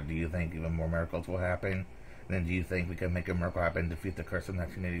together. Do you think even more miracles will happen? Then do you think we can make a miracle happen and defeat the curse of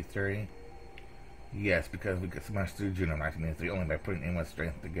 1983? Yes, because we could smash through June of 1983 only by putting anyone's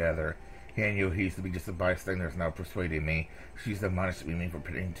strength together. Hanyo, he used to be just a bystander, is now persuading me. She used to admonish me for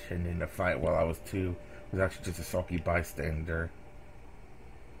pretending to fight while I was actually just a sulky bystander.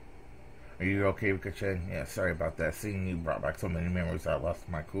 Are you okay, Rika-chan? Yeah, sorry about that. Seeing you brought back so many memories, I lost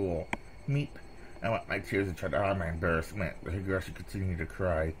my cool. Meep. I wiped my tears and tried to hide my embarrassment. The Higurashi continued to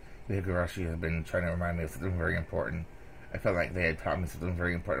cry. The Higurashi had been trying to remind me of something very important. I felt like they had taught me something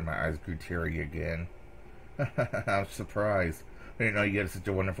very important. My eyes grew teary again. I was surprised. I didn't know you had such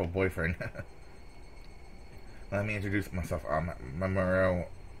a wonderful boyfriend. Let me introduce myself. Mamoru.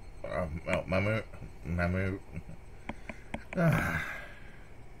 Mamoru.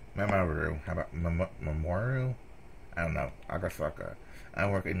 How about Mamoru? I don't know. Akasaka. I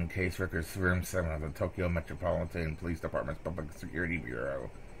work in Case Records Room 7 of the Tokyo Metropolitan Police Department's Public Security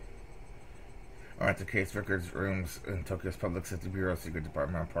Bureau. Alright, the Case Records Rooms in Tokyo's Public Safety Bureau Secret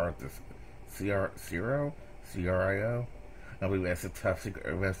Department are part of this CRIO? I believe it's a tough secret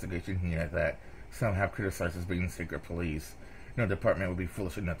investigation unit that somehow criticizes being secret police. No department would be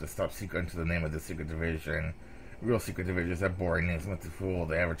foolish enough to stop secret into the name of the secret division. Real secret divisions have boring names meant to fool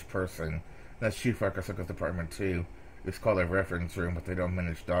the average person. That's true for Akasaka's department too. It's called a reference room, but they don't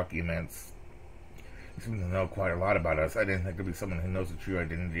manage documents. You seem to know quite a lot about us. I didn't think there'd be someone who knows the true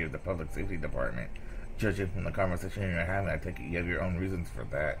identity of the public safety department. Judging from the conversation you're having, I take it you have your own reasons for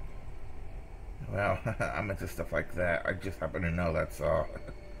that. Well, I'm into stuff like that. I just happen to know, that's all.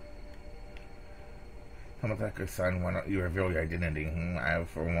 Hamataka-san, why don't you reveal your identity? I,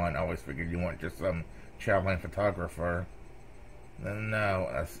 for one, always figured you weren't just some traveling photographer. No,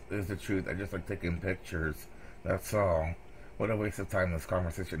 that is the truth. I just like taking pictures. That's all. What a waste of time this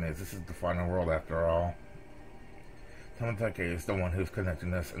conversation is. This is the final world after all. Tamatake is the one who's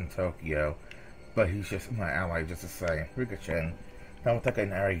connecting us in Tokyo, but he's just my ally just the same. Rika-chan. Tamatake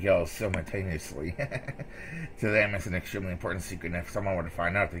and Ari yell simultaneously. To them, it's an extremely important secret, and if someone were to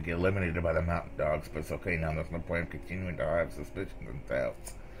find out, they'd get eliminated by the mountain dogs, but it's okay now. There's no point in continuing to have suspicions and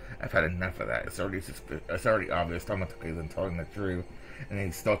doubts. I've had enough of that. It's already obvious Tomotoki isn't telling the truth, and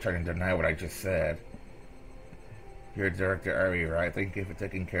he's still trying to deny what I just said. You're Director Ari, right? Thank you for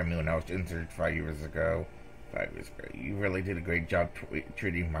taking care of me when I was injured 5 years ago. 5 years ago. You really did a great job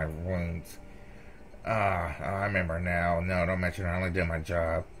treating my wounds. I remember now. No, don't mention I only did my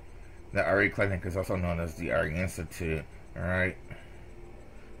job. The Ari Clinic is also known as the Ari Institute, alright?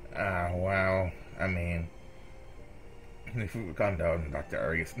 Well, I mean, if we calm down, Dr.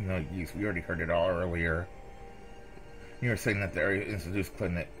 Ari, it's no use. We already heard it all earlier. You were saying that the Ari Institute's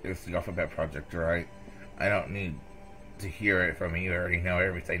clinic is the Alphabet Project, right? I don't need to hear it from you. You already know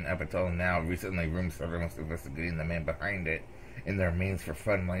everything up until now. Recently, Room 7 was investigating the man behind it and their means for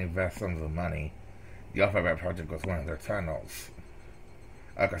funneling vast sums of money. The Alphabet Project was one of their tunnels.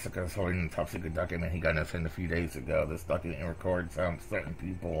 Akasaka is holding the top secret document he got in his hand a few days ago. This document records how certain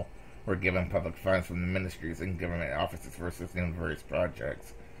people were given public funds from the ministries and government offices for assisting in various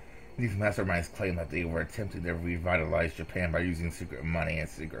projects. These masterminds claim that they were attempting to revitalize Japan by using secret money and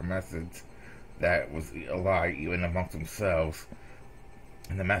secret methods. That was a lie even amongst themselves.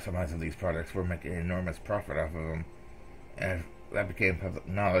 And the masterminds of these projects were making enormous profit off of them. And if that became public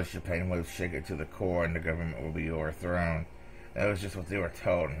knowledge, Japan would shake it to the core and the government would be overthrown. That was just what they were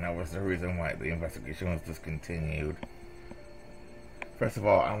told, and that was the reason why the investigation was discontinued. First of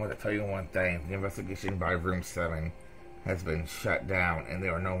all, I want to tell you one thing. The investigation by Room 7 has been shut down, and they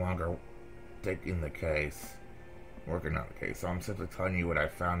are no longer taking the case, working on the case. So I'm simply telling you what I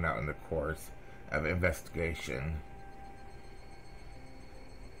found out in the course of investigation.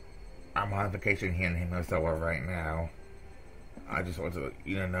 I'm on vacation here in Hinozawa right now. I just want to let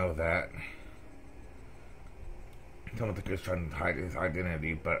you know that. Tomotoki is trying to hide his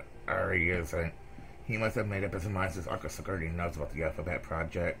identity, but Ari isn't. He must have made up his mind since Akasaka already knows about the Alphabet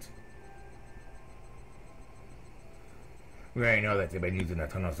Project. We already know that they've been using the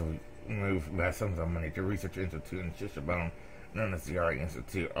tunnels to move vast sums of money to research institute in Shishabone, known as the Ari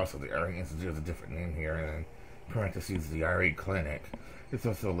Institute. Also, the Ari Institute is a different name here, and in parentheses, the Ari Clinic. It's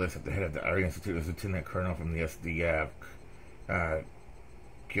also listed at the head of the Ari Institute as Lieutenant Colonel from the SDF,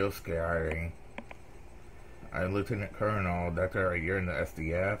 Kyosuke Ari. Lieutenant Colonel, Dr. Ari, you're in the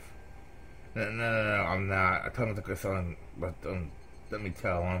SDF? No, I'm not. I told him to go son, but let me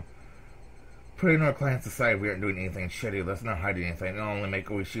tell him. Putting our clients aside, we aren't doing anything shitty. Let's not hide anything. It'll only make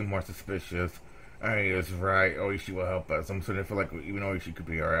Oishi more suspicious. Ari is right. Oishi will help us. I'm starting to feel like even Oishi could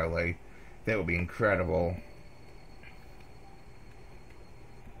be our ally. That would be incredible.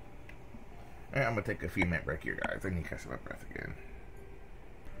 Alright, I'm gonna take a few minute break here, guys. I need to catch my breath again.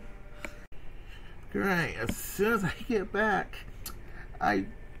 Great, as soon as I get back, I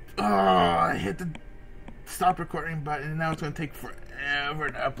hit the stop recording button, and now it's going to take forever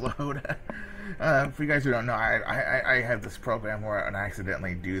to upload. For you guys who don't know, I have this program where I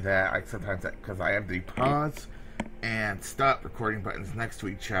accidentally do that. I sometimes, because I have the pause and stop recording buttons next to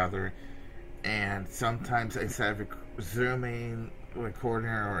each other, and sometimes instead of resuming recording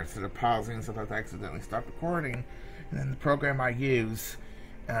or instead of pausing, sometimes I accidentally stop recording, and then the program I use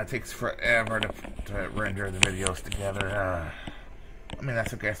it takes forever to render the videos together. I mean,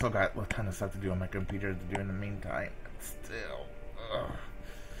 that's okay. I still got a ton of stuff to do on my computer to do in the meantime. Still.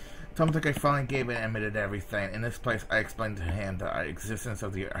 Tomotoki finally gave in and admitted everything. In this place, I explained to him the existence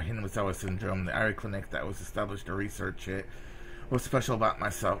of the Hinozawa syndrome, the Ari clinic that was established to research it, what's special about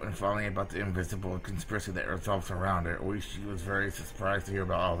myself, and finally about the invisible conspiracy that revolves around it. Oishi was very surprised to hear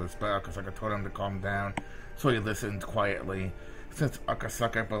about all this, but Akasaka told him to calm down, so he listened quietly. Since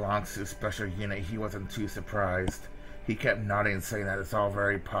Akasaka belongs to a special unit, he wasn't too surprised. He kept nodding and saying that it's all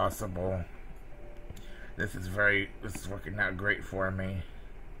very possible. This is working out great for me.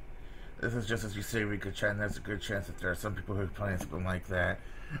 This is just as you say, Rika-chan. There's a good chance that there are some people who are planning something like that.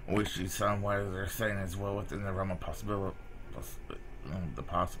 Oishi-san, what they're saying is well within the realm of possibility. Possibility,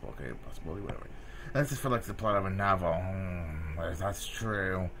 whatever. This just feels like the plot of a novel. That's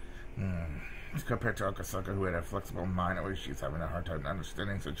true. Compared to Akasaka, who had a flexible mind, Oishi's having a hard time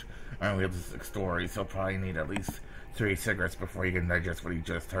understanding such unrealistic stories. He'll probably need at least 3 cigarettes before he can digest what he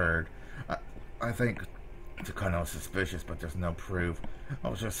just heard. I think Takano is suspicious, but there's no proof. I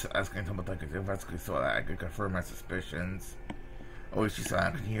was just asking Tomotoki to investigate so that I could confirm my suspicions.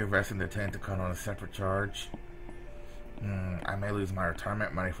 Oishi-san, can you arrest and detain Takano on a separate charge? I may lose my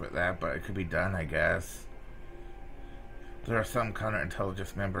retirement money for that, but it could be done, I guess. There are some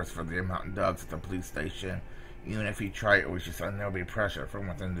counterintelligence members for the mountain dogs at the police station. Even if you try it, Oishi-san, there will be pressure from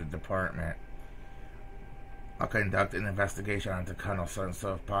within the department. I'll conduct an investigation on Takano-san,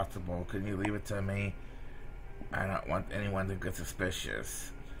 so if possible, can you leave it to me? I don't want anyone to get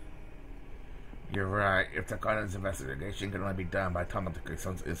suspicious. You're right. If Takana's investigation can only be done by Tomotake's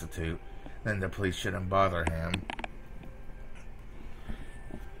institute, then the police shouldn't bother him.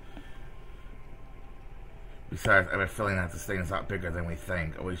 Besides, I have a feeling that this thing is a lot bigger than we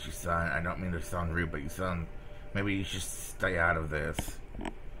think. Oishi-san, I don't mean to sound rude, but maybe you should stay out of this.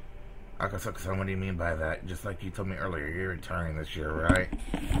 Akasaka-san, what do you mean by that? Just like you told me earlier, you're retiring this year, right?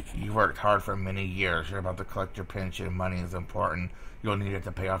 You worked hard for many years. You're about to collect your pension. Money is important. You'll need it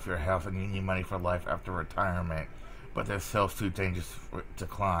to pay off your health, and you need money for life after retirement. But this hill's too dangerous to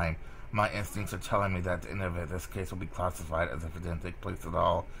climb. My instincts are telling me that at the end of it, this case will be classified as if it didn't take place at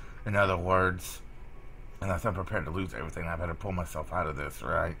all. In other words, unless I'm prepared to lose everything, I better pull myself out of this,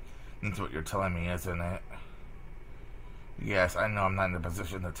 right? That's what you're telling me, isn't it? Yes, I know I'm not in a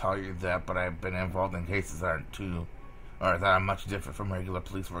position to tell you that, but I've been involved in cases that are much different from regular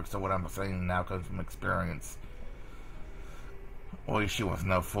police work, so what I'm saying now comes from experience. Oishi was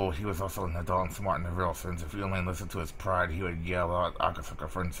no fool. He was also an adult and smart in the real sense. If he only listened to his pride, he would yell out at Akasaka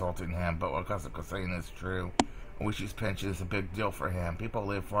for insulting him, but what Akasaka's saying is true. Oishi's pension is a big deal for him. People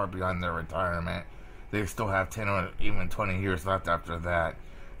live far beyond their retirement. They still have 10 or even 20 years left after that.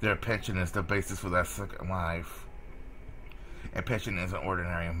 Their pension is the basis for that second life. A pension isn't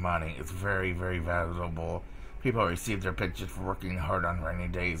ordinary money. It's very, very valuable. People receive their pension for working hard on rainy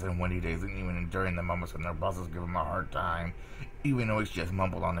days and windy days, and even during the moments when their bosses give them a hard time. Even though he's just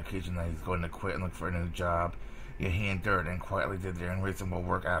mumbled on occasion that he's going to quit and look for a new job, yet he endured and quietly did the unreasonable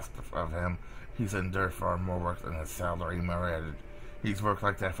work asked of him. He's endured far more work than his salary merited. He's worked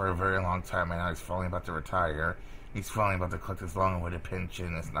like that for a very long time, and now he's finally about to retire. He's finally about to collect his long-awaited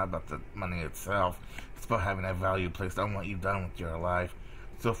pension. It's not about the money itself. It's about having that value placed on what you've done with your life.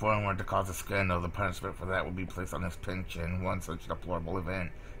 So if one were to cause a scandal, the punishment for that would be placed on his pension. One such deplorable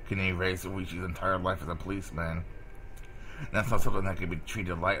event can erase Uishi's entire life as a policeman. That's not something that can be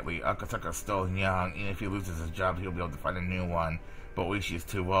treated lightly. Akasaka's still young, and if he loses his job, he'll be able to find a new one. But Uishi is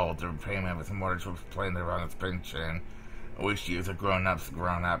too old. The repayment of his mortgage was planned around his pension. Uishi is a grown-up,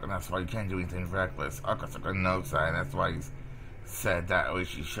 and that's why you can't do anything reckless. Akasaka knows that, and that's why he's said that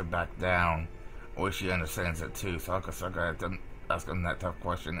Uishi should back down. Uishi understands it too, so Akasaka had to ask him that tough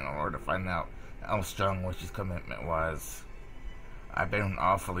question in order to find out how strong Uishi's commitment was. I've been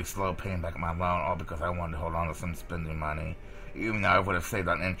awfully slow paying back my loan, all because I wanted to hold on to some spending money. Even though I would have saved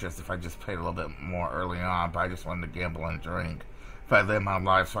on interest if I just paid a little bit more early on, but I just wanted to gamble and drink. If I lived my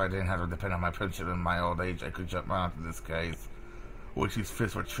life so I didn't have to depend on my pension in my old age, I could jump right into this case. Uishi's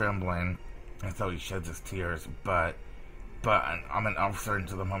fists were trembling, and so he sheds his tears, but I'm an officer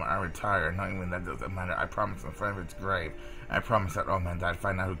until the moment I retire. Not even that doesn't matter. I promise in front of its grave. I promise that old man died.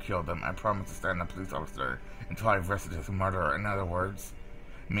 Find out who killed him. I promise to stand a police officer until I've arrested his murderer. In other words,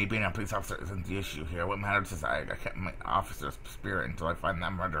 me being a police officer isn't the issue here. What matters is I kept my officer's spirit until I find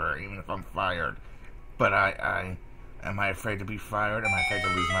that murderer, even if I'm fired. But am I afraid to be fired? Am I afraid to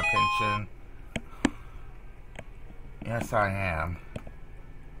lose my pension? Yes, I am.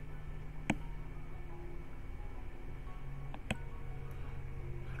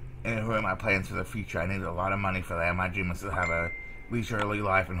 And who are my plans for the future? I need a lot of money for that. My dream is to have a leisurely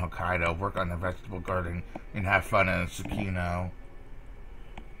life in Hokkaido, work on the vegetable garden, and have fun in Tsukino.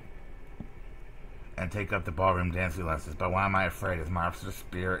 And take up the ballroom dancing lessons. But why am I afraid? Is my officer's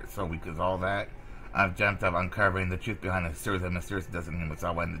spirit so weak as all that? I've dreamt of uncovering the truth behind a series of mysterious designations.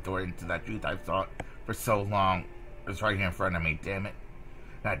 I went the door into that truth I've sought for so long. It's right here in front of me, damn it.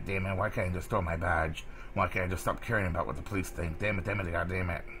 God damn it, why can't I just throw my badge? Why can't I just stop caring about what the police think? Damn it, god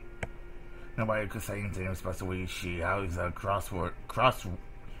damn it. Nobody could say anything about the Uishi. How he's a crossroads.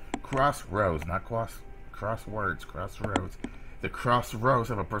 The crossroads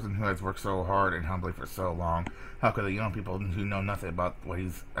of a person who has worked so hard and humbly for so long. How could the young people who know nothing about what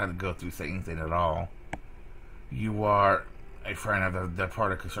he's had to go through say anything at all? You are a friend of the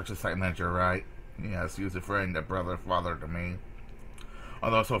departed construction site manager, right? Yes, he was a friend, a brother, father to me.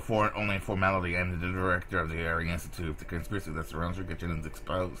 Although so only in formality, I am the director of the Area Institute. If the conspiracy that surrounds your kitchen is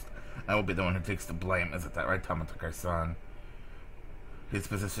exposed, I will be the one who takes the blame. Isn't that right, Tomotakai-san? His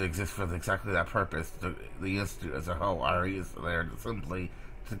position exists for exactly that purpose. The Institute as a whole, Ari, is there simply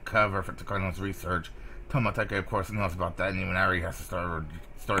to cover for Takano's research. Tomotakai, of course, knows about that, and even Ari has to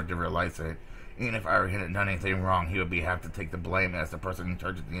start to realize it. Even if Ari hadn't done anything wrong, he would have to take the blame as the person in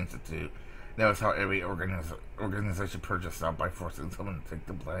charge of the Institute. That was how every organization purged itself, by forcing someone to take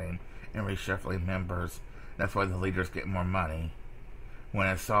the blame and reshuffling members. That's why the leaders get more money. When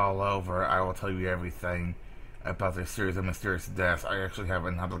it's all over, I will tell you everything about this series of mysterious deaths. I actually have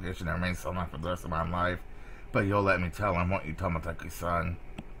an obligation to remain silent for the rest of my life, but you'll let me tell him, won't you, Tomotakai-san?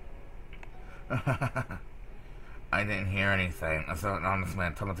 I didn't hear anything. So honestly, I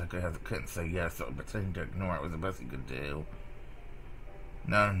told him I couldn't say yes, so pretending to ignore it was the best he could do.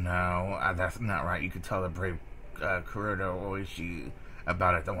 No, that's not right. You could tell the brave Kurado Oishi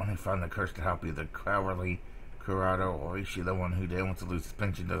about it, the one who found the curse to help you. The cowardly Kurado Oishi, the one who didn't want to lose his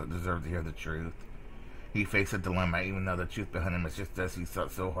pension, doesn't deserve to hear the truth. He faced a dilemma, even though the truth behind him is just this. He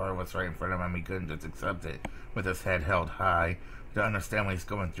thought so hard what's right in front of him, he couldn't just accept it with his head held high. To understand what he's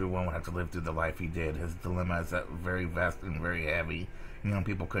going through, one would have to live through the life he did. His dilemma is that very vast and very heavy. Young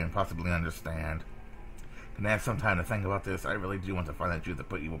people couldn't possibly understand. Can I have some time to think about this? I really do want to find the truth to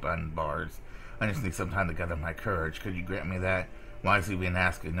put you behind bars. I just need some time to gather my courage. Could you grant me that? Why is he being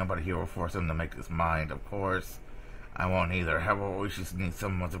asking? Nobody here will force him to make his mind. Of course, I won't either. However, Oishi needs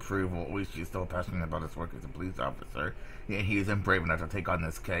someone's approval. Oishi is still passionate about his work as a police officer. Yet he isn't brave enough to take on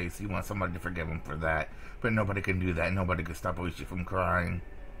this case. He wants somebody to forgive him for that. But nobody can do that. Nobody can stop Oishi from crying.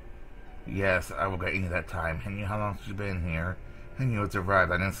 Yes, I will get you that time. Henry, how long has she been here? Henry has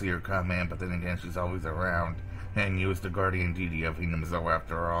arrived. I didn't see her come in, but then again, she's always around. Henry is the guardian duty of Hinamizo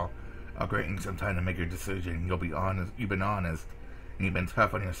after all. I'll grant you some time to make your decision. You'll be honest. You've been honest. And you've been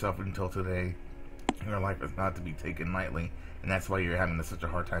tough on yourself until today. Your life is not to be taken lightly, and that's why you're having such a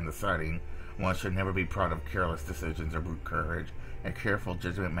hard time deciding. One should never be proud of careless decisions or brute courage. A careful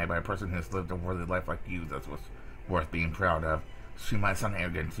judgment made by a person who has lived a worthy life like you, that's what's worth being proud of. She might sound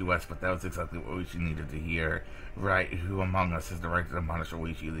arrogant to us, but that was exactly what Oishi needed to hear. Right, who among us has the right to admonish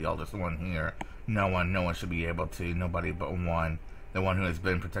Oishi, the eldest one here? No one should be able to, nobody but one. The one who has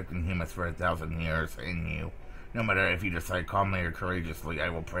been protecting humans for 1,000 years, and you. No matter if you decide calmly or courageously, I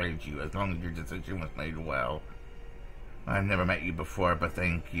will praise you, as long as your decision was made well. I've never met you before, but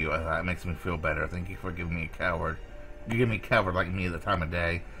thank you. That makes me feel better. Thank you for giving me a coward. You give me a coward like me at the time of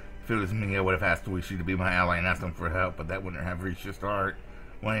day. If it was me, I would have asked Oishi to be my ally and asked him for help, but that wouldn't have reached his heart.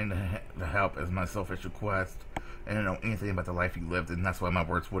 Wanting to help is my selfish request. I don't know anything about the life he lived, and that's why my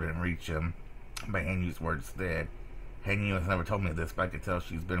words wouldn't reach him. But Hanyu's words did. Hanyu has never told me this, but I could tell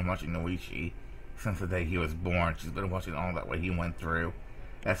she's been watching Oishi since the day he was born. She's been watching all that what he went through.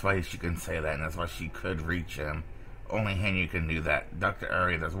 That's why she couldn't say that, and that's why she could reach him. Only Hanyu can do that. Dr.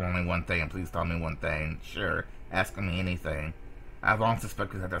 Ari, there's only one thing, and please tell me one thing. Sure, ask me anything. I've long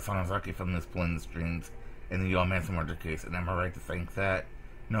suspected that the Sonozaki family is pulling the strings in the Yoman's murder case, and am I right to think that?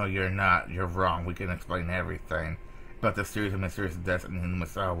 No, you're not. You're wrong. We can explain everything. But the series of mysterious deaths in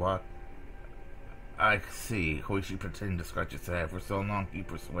Misawa. I see. Hoishi pretended to scratch his head. For so long, he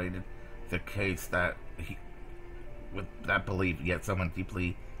persuaded the case that with that belief, yet someone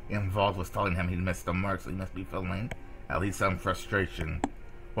deeply involved was telling him he'd missed the mark, so he must be feeling at least some frustration.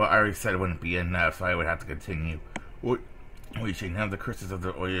 Well, I already said it wouldn't be enough, so I would have to continue. Oishi, none of the curses of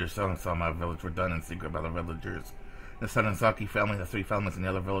the Oyo Sonosama village were done in secret by the villagers. The Sonozaki family, the 3 families, and the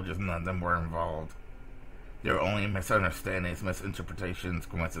other villagers, none of them were involved. There were only misunderstandings, misinterpretations,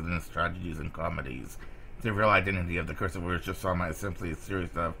 coincidences, tragedies, and comedies. The real identity of the curse of Oyo Sama is simply a series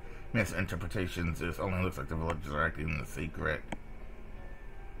of misinterpretations. It only looks like the villagers are acting in the secret.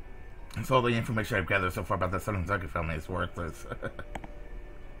 And so all the information I've gathered so far about the Sonozaki family is worthless.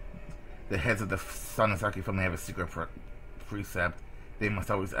 The heads of the Sonozaki family have a secret precept. They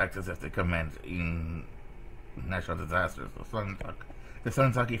must always act as if they command in natural disasters. The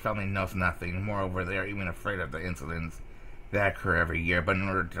Sonozaki family knows nothing. Moreover, they are even afraid of the incidents that occur every year, but in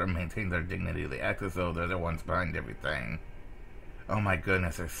order to maintain their dignity, they act as though they're the ones behind everything. Oh my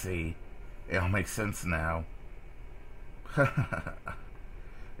goodness, I see. It all makes sense now.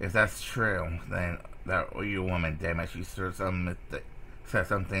 If that's true, then that Oyo woman, damn it, she said some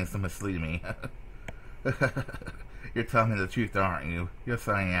things to mislead me. You're telling me the truth, aren't you? Yes,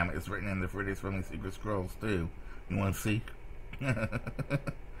 I am. It's written in the Friday's Family Secret Scrolls, too. You want to see? I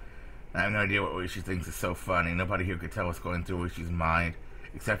have no idea what Oishi thinks is so funny. Nobody here could tell what's going through Oishi's mind,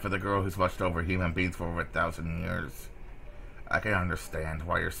 except for the girl who's watched over human beings for over 1,000 years. I can understand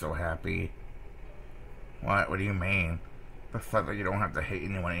why you're so happy. What? What do you mean? The fact that you don't have to hate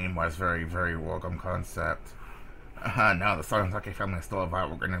anyone anymore is very, very welcome concept. No, the Sonozaki family is still a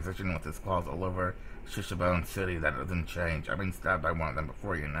vital organization with its claws all over Shishabone City. That doesn't change. I've been stabbed by one of them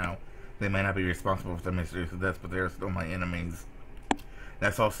before, you know. They may not be responsible for the mysterious deaths, but they are still my enemies.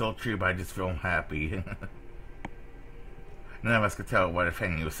 That's all still true, but I just feel happy. None of us could tell what if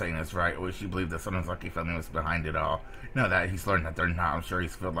Hanyu was saying is right, or she believed the Sonozaki family was behind it all. No, that he's learned that they're not. I'm sure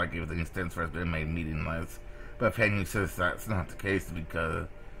he's felt like everything he stands for has been made meaningless. But if Hanyu says that's not the case, because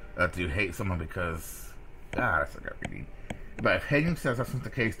to hate someone because that's a good reading. But if Hanyu says that's not the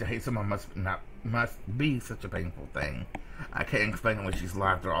case, to hate someone must be such a painful thing. I can't explain it when she's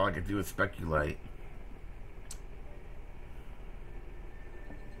laughter. All I can do is speculate.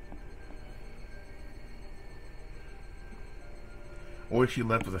 Or she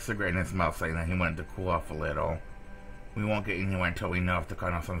left with a cigarette in his mouth, saying that he wanted to cool off a little. We won't get anywhere until we know if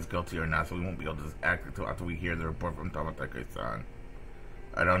Takano-san's guilty or not, so we won't be able to act until after we hear the report from Tomatake-san.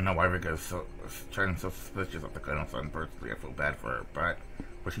 I don't know why Rika is turning so suspicious of Takano-san. Personally, I feel bad for her, but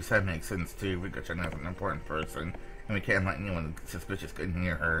what she said makes sense too. Rika-chan is an important person, and we can't let anyone suspicious get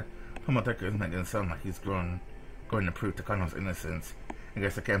near her. Tomatake is making it sound like he's going to prove Takano's innocence. I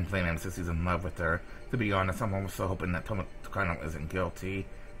guess I can't blame him since he's in love with her. To be honest, I'm also hoping that Takano isn't guilty.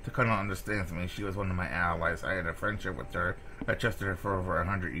 Takano understands me. She was one of my allies. I had a friendship with her. I trusted her for over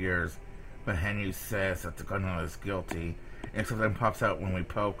 100 years. But Hanyu says that Takano is guilty. And something pops out when we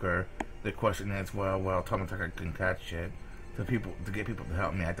poke her. The question is, well, Tomatake can catch it. To get people to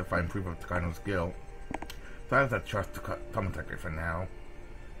help me, I have to find proof of Takano's guilt. So I have to trust Tomatake for now.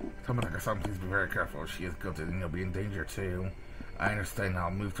 Tomatake-san, please be very careful. If she is guilty, then you'll be in danger too. I understand.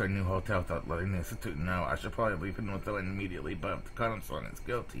 I'll move to a new hotel without letting the institute know. I should probably leave Hinota immediately, but if Takano-san is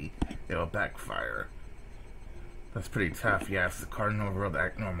guilty, it will backfire. That's pretty tough. Yes, the Cardinal will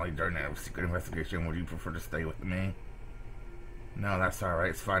act normally during a secret investigation. Would you prefer to stay with me? No, that's alright.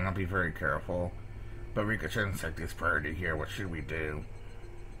 It's fine. I'll be very careful. But Rika-chan's safety is priority here. What should we do?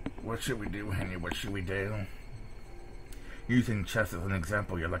 What should we do, Henry? What should we do? Using chess as an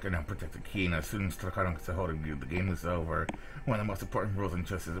example, you're like an unprotected king. As soon as Takano gets a hold of you, the game is over. One of the most important rules in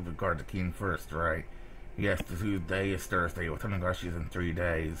chess is to guard the king first, right? Yes, today is Thursday. With Higurashi is in 3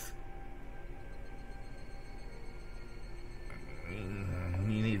 days.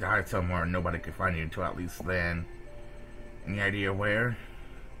 You need to hide somewhere and nobody can find you until at least then. Any idea where?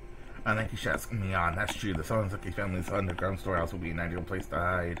 I think you should ask me on. That's true. The Sonsuke family's underground storehouse will be an ideal place to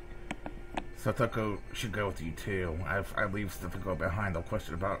hide. Satoko should go with you too. I leave Satoko behind. I'll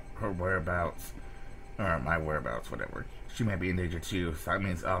question about her whereabouts. Or my whereabouts, whatever. She may be in danger too, so that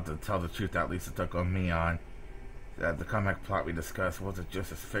means I'll have to tell the truth to at least Satoko and me on. The comic plot we discussed wasn't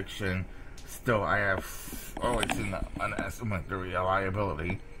just as fiction. Still, I have always seen underestimate the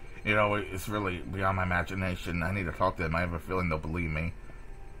reliability. It's really beyond my imagination. I need to talk to them. I have a feeling they'll believe me.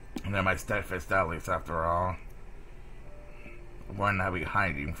 And they're my steadfast allies after all. Why not be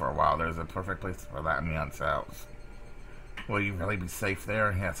hiding for a while? There's a perfect place for that in Mion's house. Will you really be safe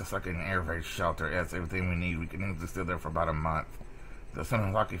there? Yes, it's like an air raid shelter. Yes, everything we need. We can easily stay there for about a month. The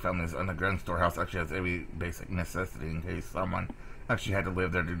Sonozaki family's underground storehouse actually has every basic necessity in case someone actually had to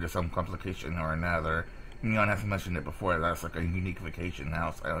live there due to some complication or another. Mion has mentioned it before. That's like a unique vacation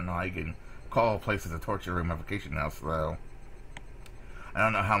house. I don't know how you can call places a torture room a vacation house, though. I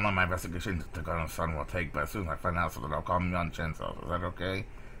don't know how long my investigation to Takano-san will take, but as soon as I find out something, I'll call Mion-chan's house. Is that okay?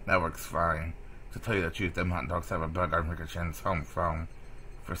 That works fine. To tell you the truth, them hot dogs have a bug on Rika-chan's home phone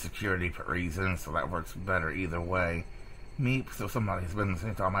for security reasons, so that works better either way. Meep, so somebody's been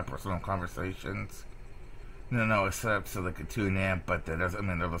listening to all my personal conversations. No, except so they could tune in, but that doesn't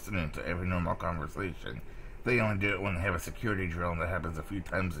mean they're listening to every normal conversation. They only do it when they have a security drill, and that happens a few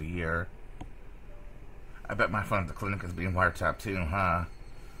times a year. I bet my phone at the clinic is being wiretapped too, huh?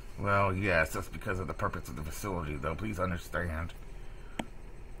 Well, yes, that's because of the purpose of the facility, though. Please understand.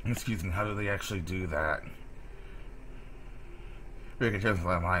 Excuse me, how do they actually do that? Rika-chan's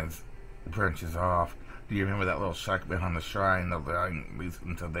landline's branches off. Do you remember that little shack behind the shrine? The line leads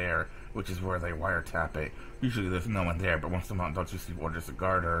into there, which is where they wiretap it. Usually there's no one there, but once the mountain dogs receive orders to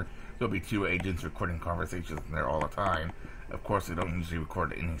guard her, there'll be 2 agents recording conversations in there all the time. Of course, they don't usually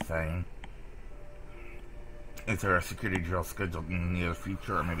record anything. Is there a security drill scheduled in the near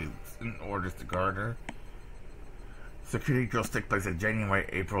future, or maybe in orders to guard her? Security drills take place in January,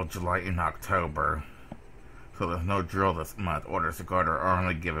 April, July, and October. So there's no drill this month. Orders to guard her are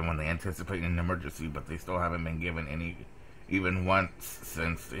only given when they anticipate an emergency, but they still haven't been given any, even once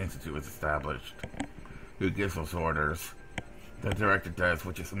since the institute was established. Who gives those orders? The director does,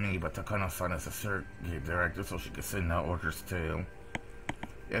 which is me, but Takano-san is a surrogate director, so she can send out orders too.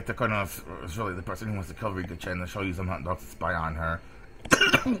 If Takano is really the person who wants to kill Rika-chan, then she'll use them hot dogs to spy on her.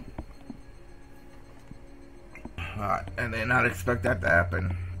 And they not expect that to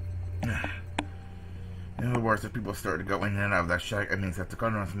happen. In other words, if people start to go in and out of that shack, it means that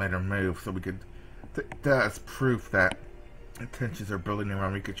Takano's made her move, so we could take that as proof that tensions are building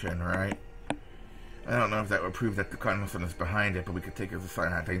around Rika-chan, right? I don't know if that would prove that Takano-san is behind it, but we could take it as a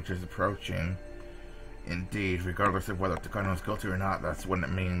sign that danger is approaching. Indeed, regardless of whether Takano is guilty or not, that's what it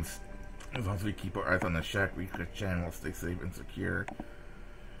means. As long as we keep our eyes on the shack, Rika-chan will stay safe and secure.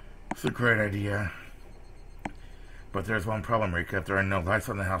 It's a great idea. But there's one problem, Rika. If there are no lights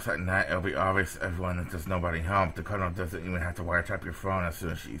on the house at night, it'll be obvious to everyone that there's nobody home. Takano doesn't even have to wiretap your phone. As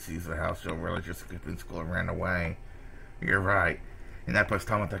soon as she sees the house, she'll realize you're skipping school and ran away. You're right. And that puts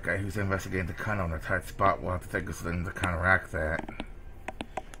Tomatake, who's investigating Takano, in a tight spot. We'll have to take us in to counteract that.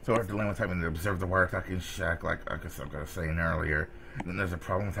 So our dilemma is having to observe the wiretapping shack, like I guess I was saying earlier. And then there's a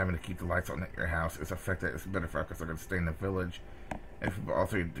problem with having to keep the lights on at your house. It's a fact that it's better for us to stay in the village. If we put all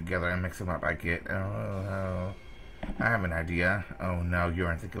three together and mix them up, I get. Oh, I have an idea. Oh no, you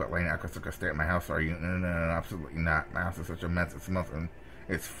aren't thinking about letting Akasaka stay at my house, are you? No, absolutely not. My house is such a mess. It smells and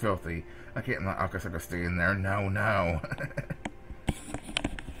it's filthy. I can't let Akasaka stay in there. No.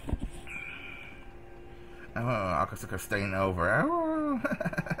 Oh, Akasaka staying over. Oh.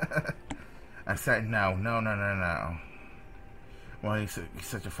 I said no. Well, he's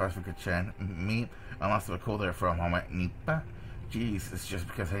such a fuss for Chan. Me? I lost a cool there for a moment. Nipa? Jeez, it's just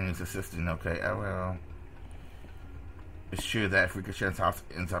because Henry's assisting, okay? Oh, well. It's true that if Rikishan's house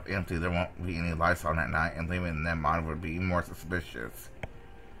ends up empty, there won't be any lights on at night, and leaving them on would be more suspicious.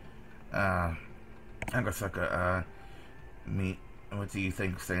 Akasaka, me, what do you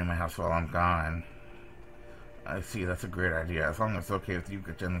think of staying in my house while I'm gone? I see, that's a great idea. As long as it's okay with you,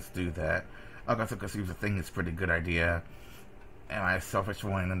 Rikishan, let's do that. Akasaka seems to think it's a pretty good idea. Am I selfish for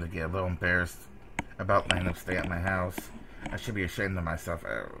wanting them to get a little embarrassed about letting them stay at my house? I should be ashamed of myself.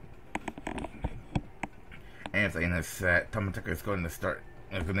 Anything is set. Tomataka is going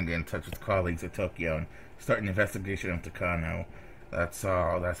to get in touch with colleagues at Tokyo and start an investigation of Takano. That's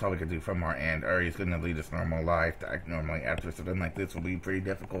all we can do from our end. Ari is going to lead us normal life. To act normally after something like this will be pretty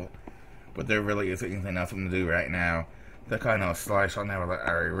difficult. But there really isn't anything else we can do right now. Takano's sly shall never let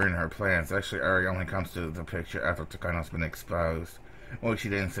Ari ruin her plans. Actually, Ari only comes to the picture after Takano's been exposed. Well, she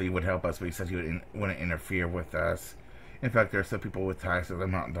didn't say he would help us, but he said he wouldn't interfere with us. In fact, there are some people with ties to the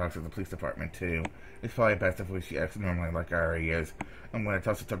mountain dogs at the police department, too. It's probably best if she acts normally like Ari is. I'm going to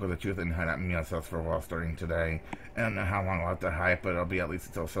tell Satoko the truth and hide out Mia's house for a while starting today. I don't know how long I'll have to hide, but it'll be at least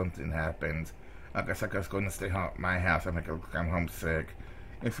until something happens. Akasaka's going to stay at my house and make it look like I'm homesick.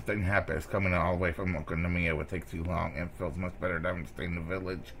 If something happens, coming all the way from Okonomiya would take too long, and it feels much better to have to stay in the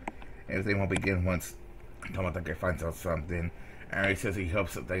village. Everything will begin once Tomatake finds out something. Ari says he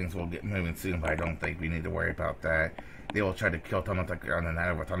hopes that things will get moving soon, but I don't think we need to worry about that. They will try to kill Tomatake on the night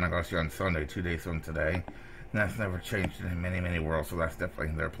of Tanagashi on Sunday, 2 days from today. And that's never changed in many worlds, so that's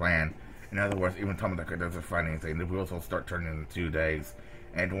definitely their plan. In other words, even Tomatake doesn't find anything, the wheels will start turning in 2 days.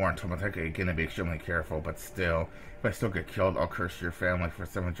 And warn Tomatake again to be extremely careful, but still, if I still get killed, I'll curse your family for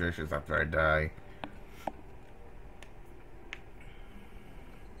 7 generations after I die.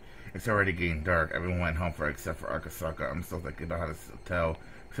 It's already getting dark. Everyone went home except for Akasaka. I'm still thinking about how to tell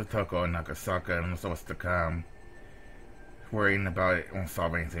Satoko and Akasaka and what's to come. Worrying about it won't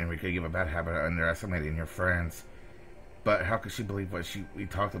solve anything. We could give a bad habit of underestimating your friends. But how could she believe what we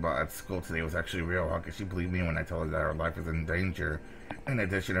talked about at school today was actually real? How could she believe me when I tell her that her life is in danger? In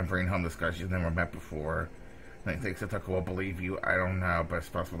addition, I'm bringing home this guy she's never met before. I think Satoko will believe you. I don't know, but it's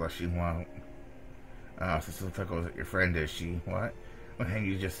possible that she won't. So Satoko is your friend, is she? What? What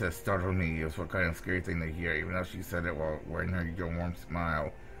you just said startled me. It was what kind of scary thing to hear, even though she said it while wearing her warm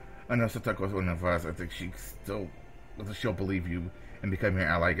smile. I know Satoko is one of us. I think she'll believe you and become your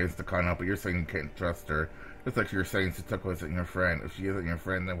ally against the Takano, but you're saying you can't trust her. It's like you're saying Satoko isn't your friend. If she isn't your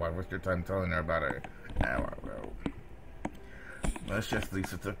friend, then why waste your time telling her about it? Let's just leave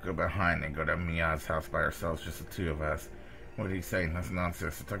Satoko behind and go to Mia's house by ourselves, just the two of us. What are you saying? That's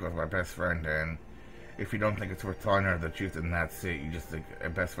nonsense. Satoko's my best friend, and if you don't think it's worth telling her the truth, then that's it. You just think a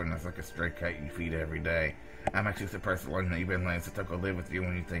best friend is like a stray cat you feed every day. I'm actually surprised to learn that you've been letting Satoko live with you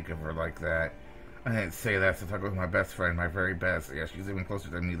when you think of her like that. I didn't say that. Satoko's my best friend, my very best. Yeah, she's even closer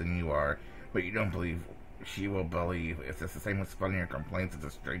to me than you are. But you don't believe. She will believe. It's just the same with spelling your complaints as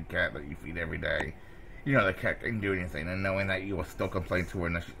a stray cat that you feed every day. You know the cat can't do anything, and knowing that you will still complain to her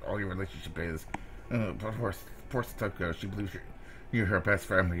and that all your relationship is. But poor Satoko, she believes you're her best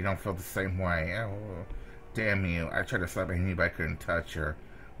friend, but you don't feel the same way. Oh, damn you. I tried to slap her knee, but I couldn't touch her.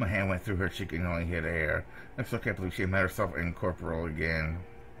 My hand went through her cheek and only hit air. I still can't believe she made herself incorporeal again.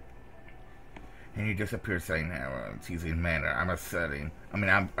 And you disappeared saying that in a teasing manner. I'm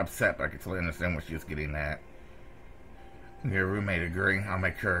upset, but I can totally understand what she was getting at. Your roommate agree? I'll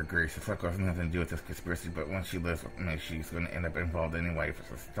make her agree. Satoko has nothing to do with this conspiracy, but once she lives with me, she's going to end up involved anyway.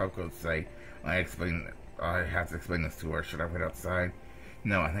 For Satoko's sake, I have to explain this to her. Should I wait outside?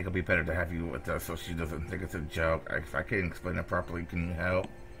 No, I think it'll be better to have you with us so she doesn't think it's a joke. If I can't explain it properly, can you help?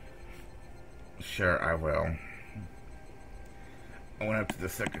 Sure, I will. I went up to the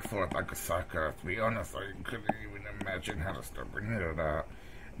second floor of Akasaka. To be honest, I couldn't even imagine how to start bringing it up.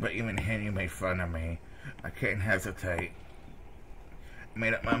 But even him, you made fun of me. I can't hesitate. I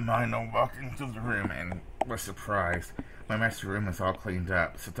made up my mind on walking into the room and was surprised. My master room is all cleaned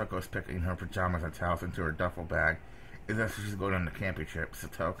up. Satoko is picking her pajamas and towels into her duffel bag. Is that she's going on the camping trip?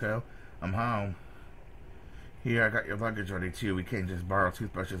 Satoko? I'm home. Here, I got your luggage ready too. We can't just borrow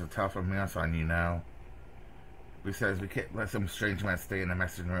toothbrushes or telephone meals on you now. Besides, we can't let some strange man stay in the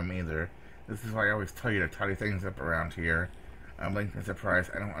messing room either. This is why I always tell you to tidy things up around here. I'm blinking in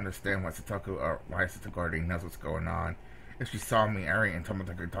surprise. I don't understand why Satoko already knows what's going on. If she saw me, Ari, and told me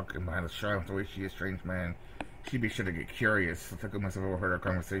to talking behind the shrine with the way she is, strange man, she'd be sure to get curious. Satoko must have overheard our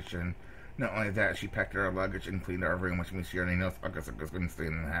conversation. Not only that, she packed her luggage and cleaned our room, which means she already knows Akasako's been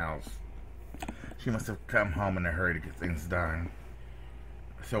staying in the house. She must have come home in a hurry to get things done.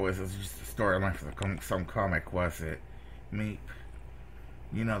 So is this just a storyline for some comic, was it? Meep.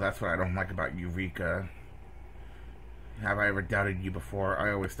 You know that's what I don't like about you, Rika. Have I ever doubted you before?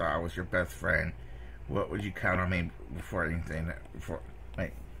 I always thought I was your best friend. What would you count on me before anything?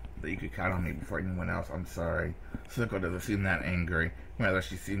 That you could count on me before anyone else? I'm sorry. Suko doesn't seem that angry. Rather,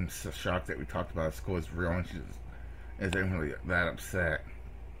 she seems so shocked that we talked about school is real and she isn't really that upset.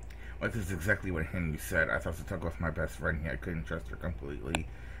 Well, this is exactly what Henry said. I thought Satoko was my best friend here. I couldn't trust her completely.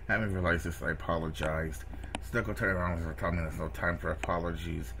 Having realized this, I apologized. Satoko turned around and told me there's no time for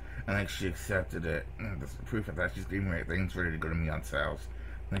apologies. I think she accepted it. That's the proof of that. She's getting things ready to go to Mion's house.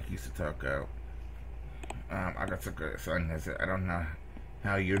 Thank you, Satoko. I got Satoko son. I don't know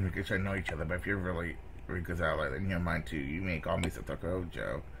how you and Rika know each other, but if you're really Rika's ally, then you're mine too. You may call me Satoko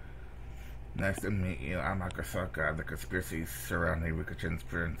Hojo. Nice to meet you. I'm Akasaka. The conspiracy surrounding Rika-chan's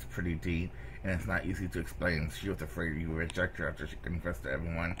parents is pretty deep, and it's not easy to explain. She was afraid you would reject her after she confessed to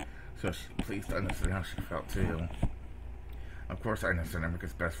everyone, so please understand how she felt too. Of course I understand. I'm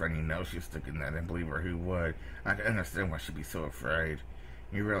Rika's best friend. You know she's sticking that and believe her. Who would? I can understand why she'd be so afraid.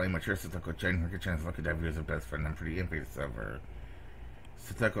 You're really mature, Satoko-chan. Rika-chan's lucky to have you as a best friend. I'm pretty envious of her.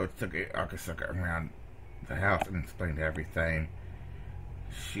 Satoko took Akasaka around the house and explained everything.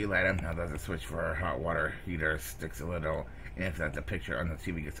 She let him know that the switch for her hot water heater sticks a little, and if that the picture on the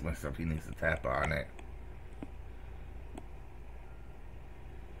TV gets messed up, he needs to tap on it.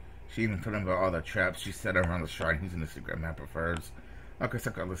 She even told him about all the traps she set around the shrine using the secret map of hers.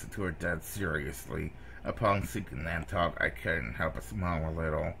 Akasaka listened to her dead seriously. Upon seeing that talk, I couldn't help but smile a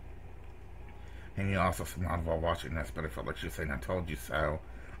little. And he also smiled while watching us, but it felt like she was saying, I told you so.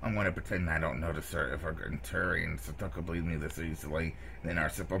 I'm going to pretend I don't notice her. If her Ganturian Satoko believe me this easily, then our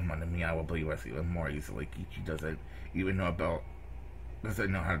simple Monami will believe us even more easily. Kichi doesn't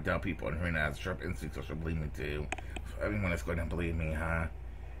know how to doubt people, and Rina has sharp instincts, so she'll believe me too. So everyone is going to believe me, huh?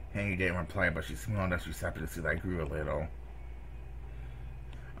 Henry didn't reply, but she smiled as she was happy to see that I grew a little.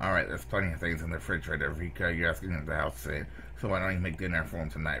 Alright, there's plenty of things in the refrigerator. Rika, you're asking if the house in, so why don't you make dinner for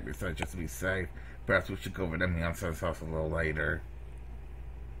him tonight? Besides, just to be safe, perhaps we should go over to Mion's house a little later.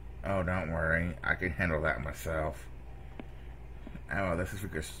 Oh, don't worry. I can handle that myself. Oh, this is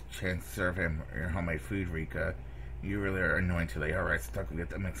Rika's chance to serve him your homemade food, Rika. You really are annoying today. Alright, Stuck, we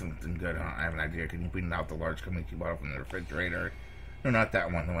get to make something good, huh? I have an idea. Can you bring out the large Komichi bottle from the refrigerator? No, not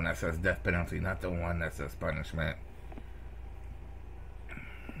that one. The one that says death penalty. Not the one that says punishment.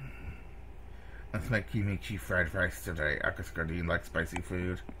 Let's make kimchi fried rice today. Akasaka, do you like spicy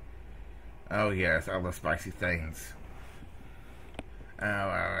food? Oh, yes. I love spicy things.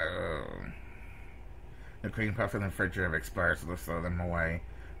 The cream puffs in the refrigerator have expired, so let's throw them away.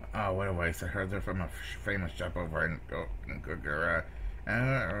 Oh, what a waste. I heard they're from a famous shop over in Gugura.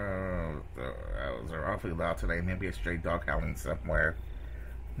 Those are awfully loud today. Maybe a stray dog howling somewhere.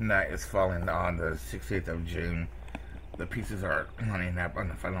 Night is falling on the 16th of June. The pieces are lining up on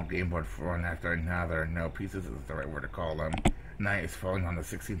the final game board for one after another. No, pieces is the right word to call them. Night is falling on the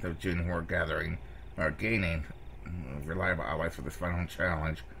 16th of June. We're gaining reliable allies for this final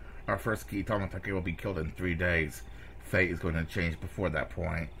challenge. Our first key, Tomatake, will be killed in 3 days. Fate is going to change before that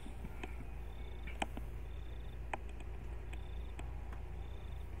point.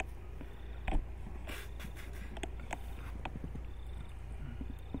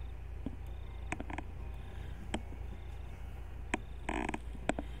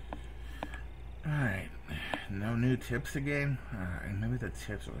 Alright. No new tips again? And maybe the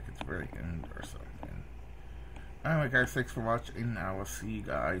tips are like it's very end or something. Alright guys, thanks for watching. I will see you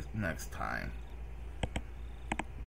guys next time.